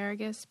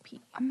 Asparagus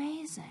pee.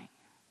 Amazing.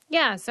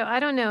 Yeah, so I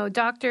don't know.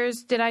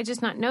 Doctors, did I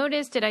just not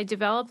notice? Did I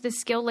develop this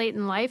skill late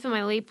in life? Am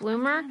I late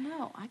bloomer?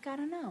 I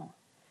gotta know.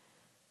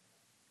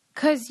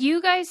 Because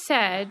you guys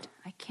said...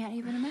 I can't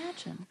even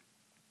imagine.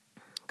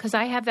 Because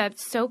I have that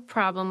soap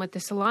problem with the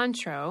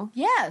cilantro.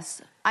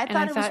 Yes. I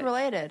thought it was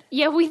related.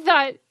 Yeah, we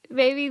thought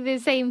maybe the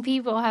same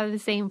people have the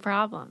same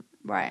problem.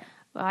 Right.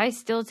 Well, I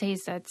still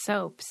taste that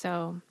soap,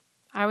 so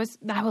I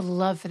would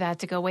love for that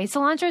to go away.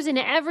 Cilantro's in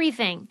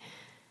everything.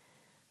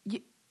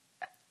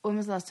 When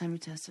was the last time you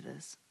tested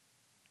this?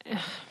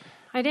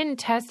 I didn't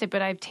test it,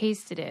 but I've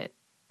tasted it.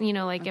 You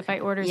know, like if I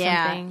order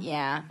something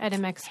at a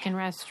Mexican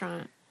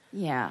restaurant.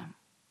 Yeah.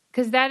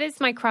 Because that is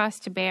my cross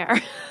to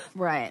bear.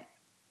 Right.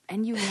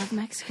 And you love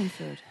Mexican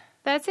food.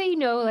 That's how you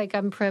know, like,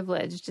 I'm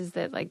privileged, is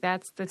that, like,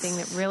 that's the thing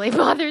that really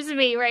bothers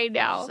me right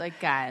now. It's like,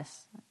 guys,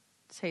 it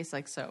tastes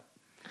like soap.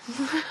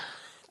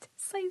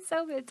 It's like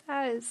soap, it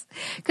does.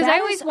 Because I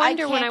always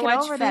wonder when I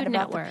watch Food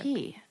Network.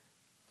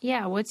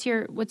 Yeah, what's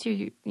your,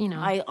 you know.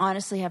 I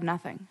honestly have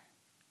nothing.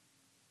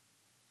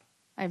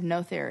 I have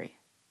no theory.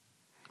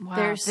 Wow,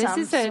 this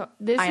is a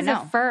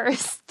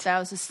first. That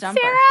was a stumper.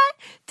 Sarah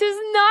does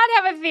not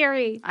have a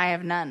theory. I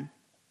have none.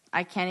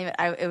 I can't even.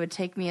 It would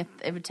take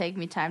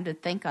me time to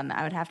think on that.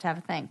 I would have to have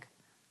a think.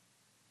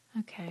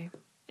 Okay,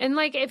 and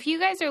like if you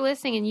guys are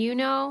listening and you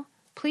know,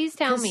 please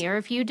tell me. Or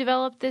if you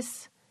developed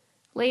this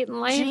late in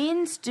life,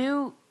 genes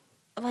do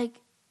like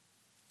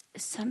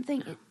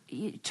something.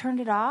 You turned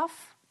it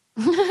off.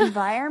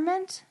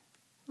 Environment,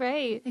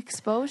 right?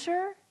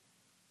 Exposure.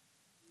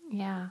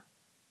 Yeah.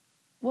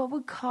 What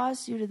would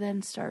cause you to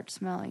then start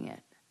smelling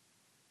it?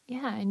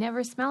 Yeah, I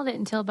never smelled it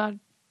until about,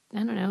 I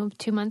don't know,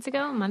 2 months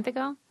ago, a month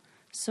ago.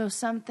 So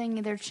something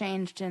either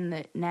changed in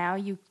that now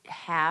you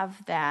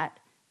have that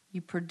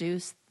you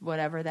produce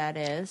whatever that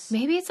is.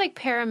 Maybe it's like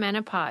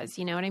perimenopause.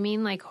 You know what I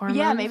mean? Like hormones.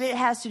 Yeah, maybe it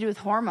has to do with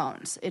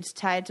hormones. It's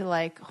tied to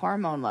like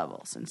hormone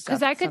levels and stuff.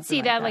 Because I could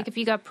see that, like if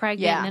you got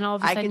pregnant and then all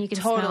of a sudden you can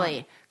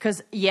totally.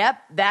 Because yep.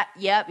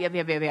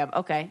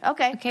 Okay.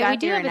 Okay. Okay, we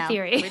do have a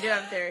theory. We do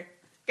have a theory.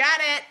 Got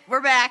it.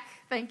 We're back.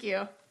 Thank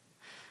you.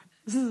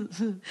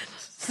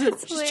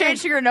 Just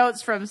changing her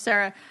notes from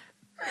Sarah.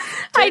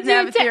 I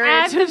did to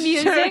add the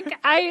music.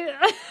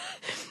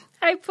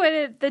 I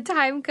put the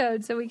time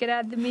code so we could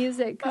add the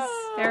music because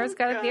Sarah's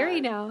got a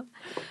theory now.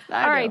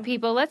 All right,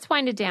 people, let's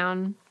wind it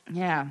down.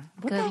 Yeah.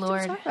 What Good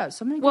Lord. Did we talk about?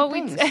 So many good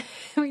things.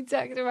 We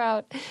talked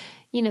about,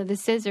 the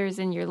scissors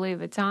in your Louis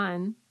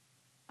Vuitton.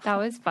 That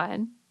was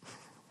fun.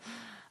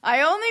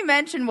 I only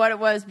mentioned what it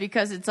was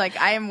because it's like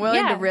I am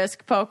willing to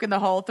risk poking the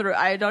hole through.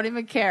 I don't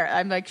even care.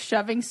 I'm like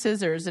shoving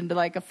scissors into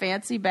like a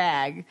fancy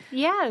bag.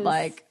 Yes.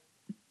 Like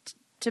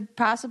to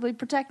possibly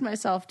protect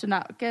myself to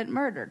not get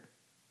murdered.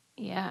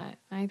 Yeah,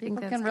 I think People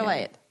that's can good.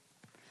 relate.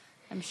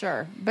 I'm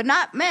sure, but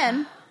not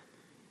men.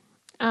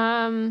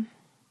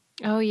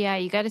 Oh yeah,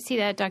 you got to see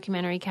that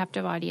documentary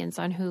Captive Audience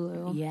on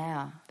Hulu.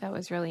 Yeah, that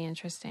was really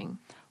interesting.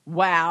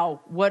 Wow,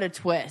 what a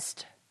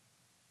twist!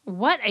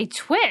 What a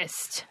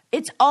twist!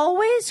 It's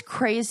always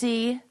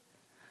crazy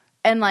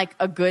and like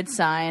a good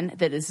sign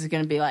that this is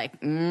going to be like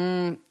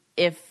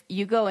if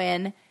you go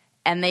in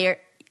and they are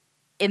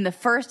in the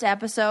first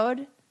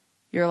episode,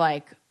 you're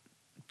like,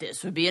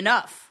 this would be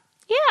enough.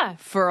 Yeah.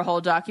 For a whole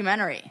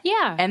documentary.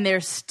 Yeah. And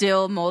there's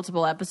still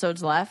multiple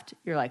episodes left.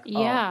 You're like,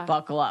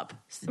 buckle up.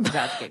 It's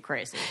about to get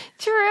crazy.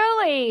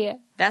 Truly.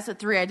 That's what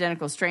 3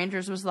 Identical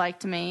Strangers was like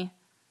to me.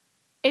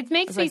 It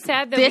makes me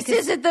sad, though. This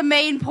isn't the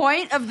main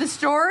point of the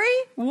story?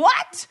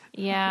 What?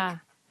 Yeah.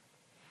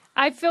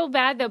 I feel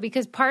bad, though,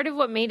 because part of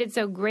what made it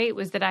so great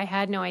was that I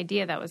had no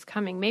idea that was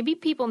coming. Maybe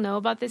people know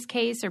about this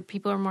case or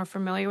people are more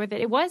familiar with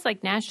it. It was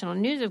like national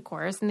news, of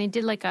course, and they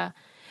did like that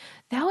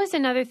was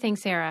another thing,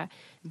 Sarah.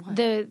 What?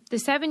 The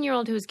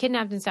 7-year-old who was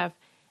kidnapped and stuff,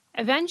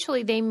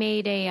 eventually they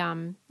made a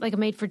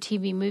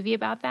made-for-TV movie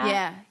about that.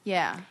 Yeah,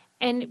 yeah.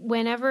 And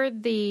whenever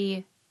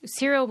the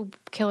serial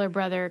killer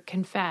brother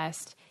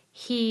confessed,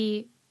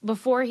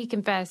 before he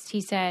confessed,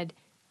 he said,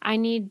 I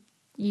need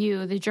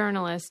you, the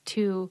journalist,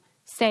 to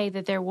say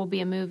that there will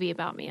be a movie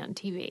about me on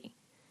TV.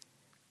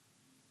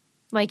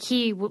 Like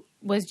he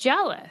was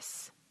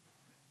jealous.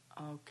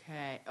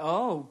 Okay.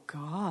 Oh,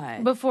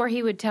 God. Before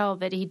he would tell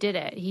that he did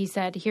it, he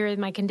said, here are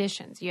my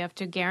conditions. You have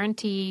to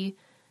guarantee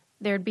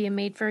there'd be a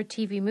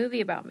made-for-TV movie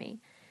about me.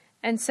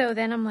 And so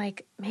then I'm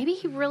like, maybe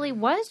he really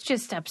was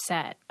just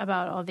upset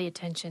about all the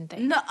attention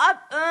things. No,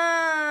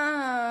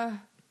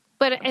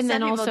 and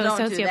then also a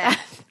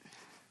sociopath.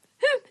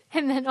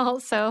 And then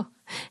also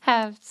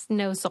has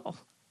no soul.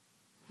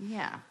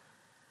 Yeah.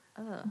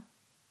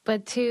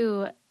 But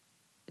to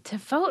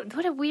vote,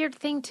 what a weird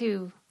thing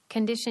to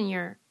condition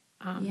your...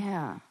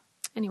 yeah.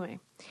 Anyway,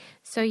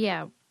 so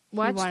yeah,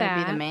 watch that. You want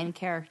to be the main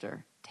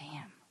character.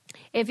 Damn.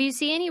 If you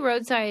see any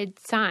roadside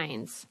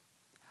signs,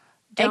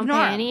 don't Ignore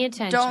pay any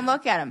attention. Don't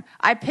look at them.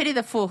 I pity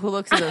the fool who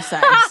looks at those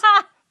signs.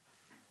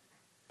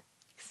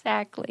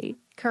 Exactly.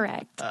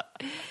 Correct.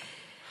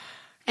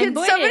 Can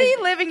somebody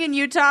living in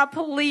Utah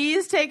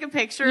please take a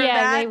picture of that?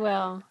 Yeah, they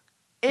will.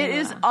 It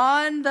is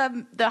on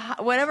the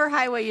whatever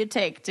highway you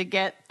take to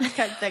get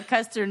that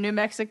cuts through New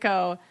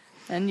Mexico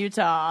and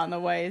Utah on the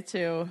way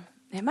to...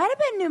 It might have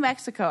been New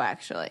Mexico,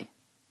 actually.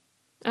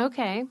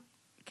 Okay.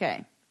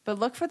 But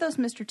look for those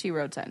Mr. T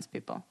road signs,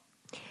 people.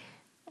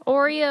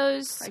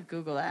 Oreos. I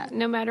Google that.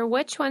 No matter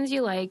which ones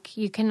you like,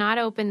 you cannot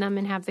open them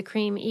and have the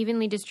cream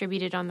evenly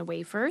distributed on the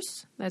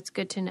wafers. That's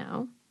good to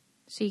know.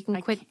 So you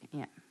can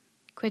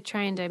quit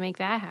trying to make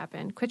that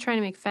happen. Quit trying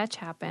to make fetch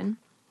happen.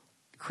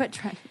 Quit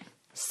trying.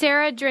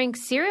 Sarah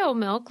drinks cereal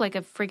milk like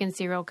a friggin'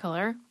 serial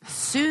killer.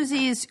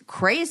 Susie's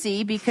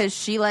crazy because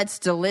she lets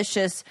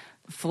delicious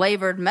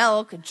flavored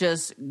milk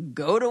just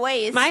go to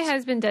waste. My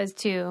husband does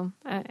too.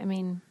 I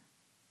mean,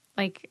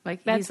 like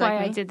that's why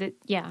I did it.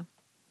 Yeah.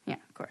 Yeah,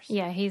 of course.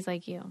 Yeah, he's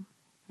like you.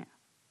 Yeah.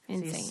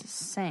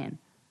 Insane.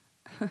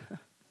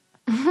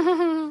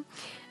 Insane.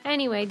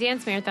 Anyway,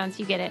 dance marathons,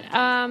 you get it.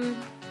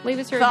 Leave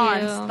us a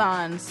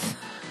Thons.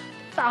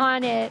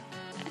 Thon it.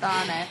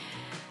 Thon it.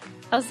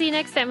 I'll see you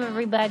next time,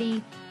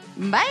 everybody.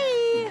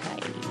 Bye.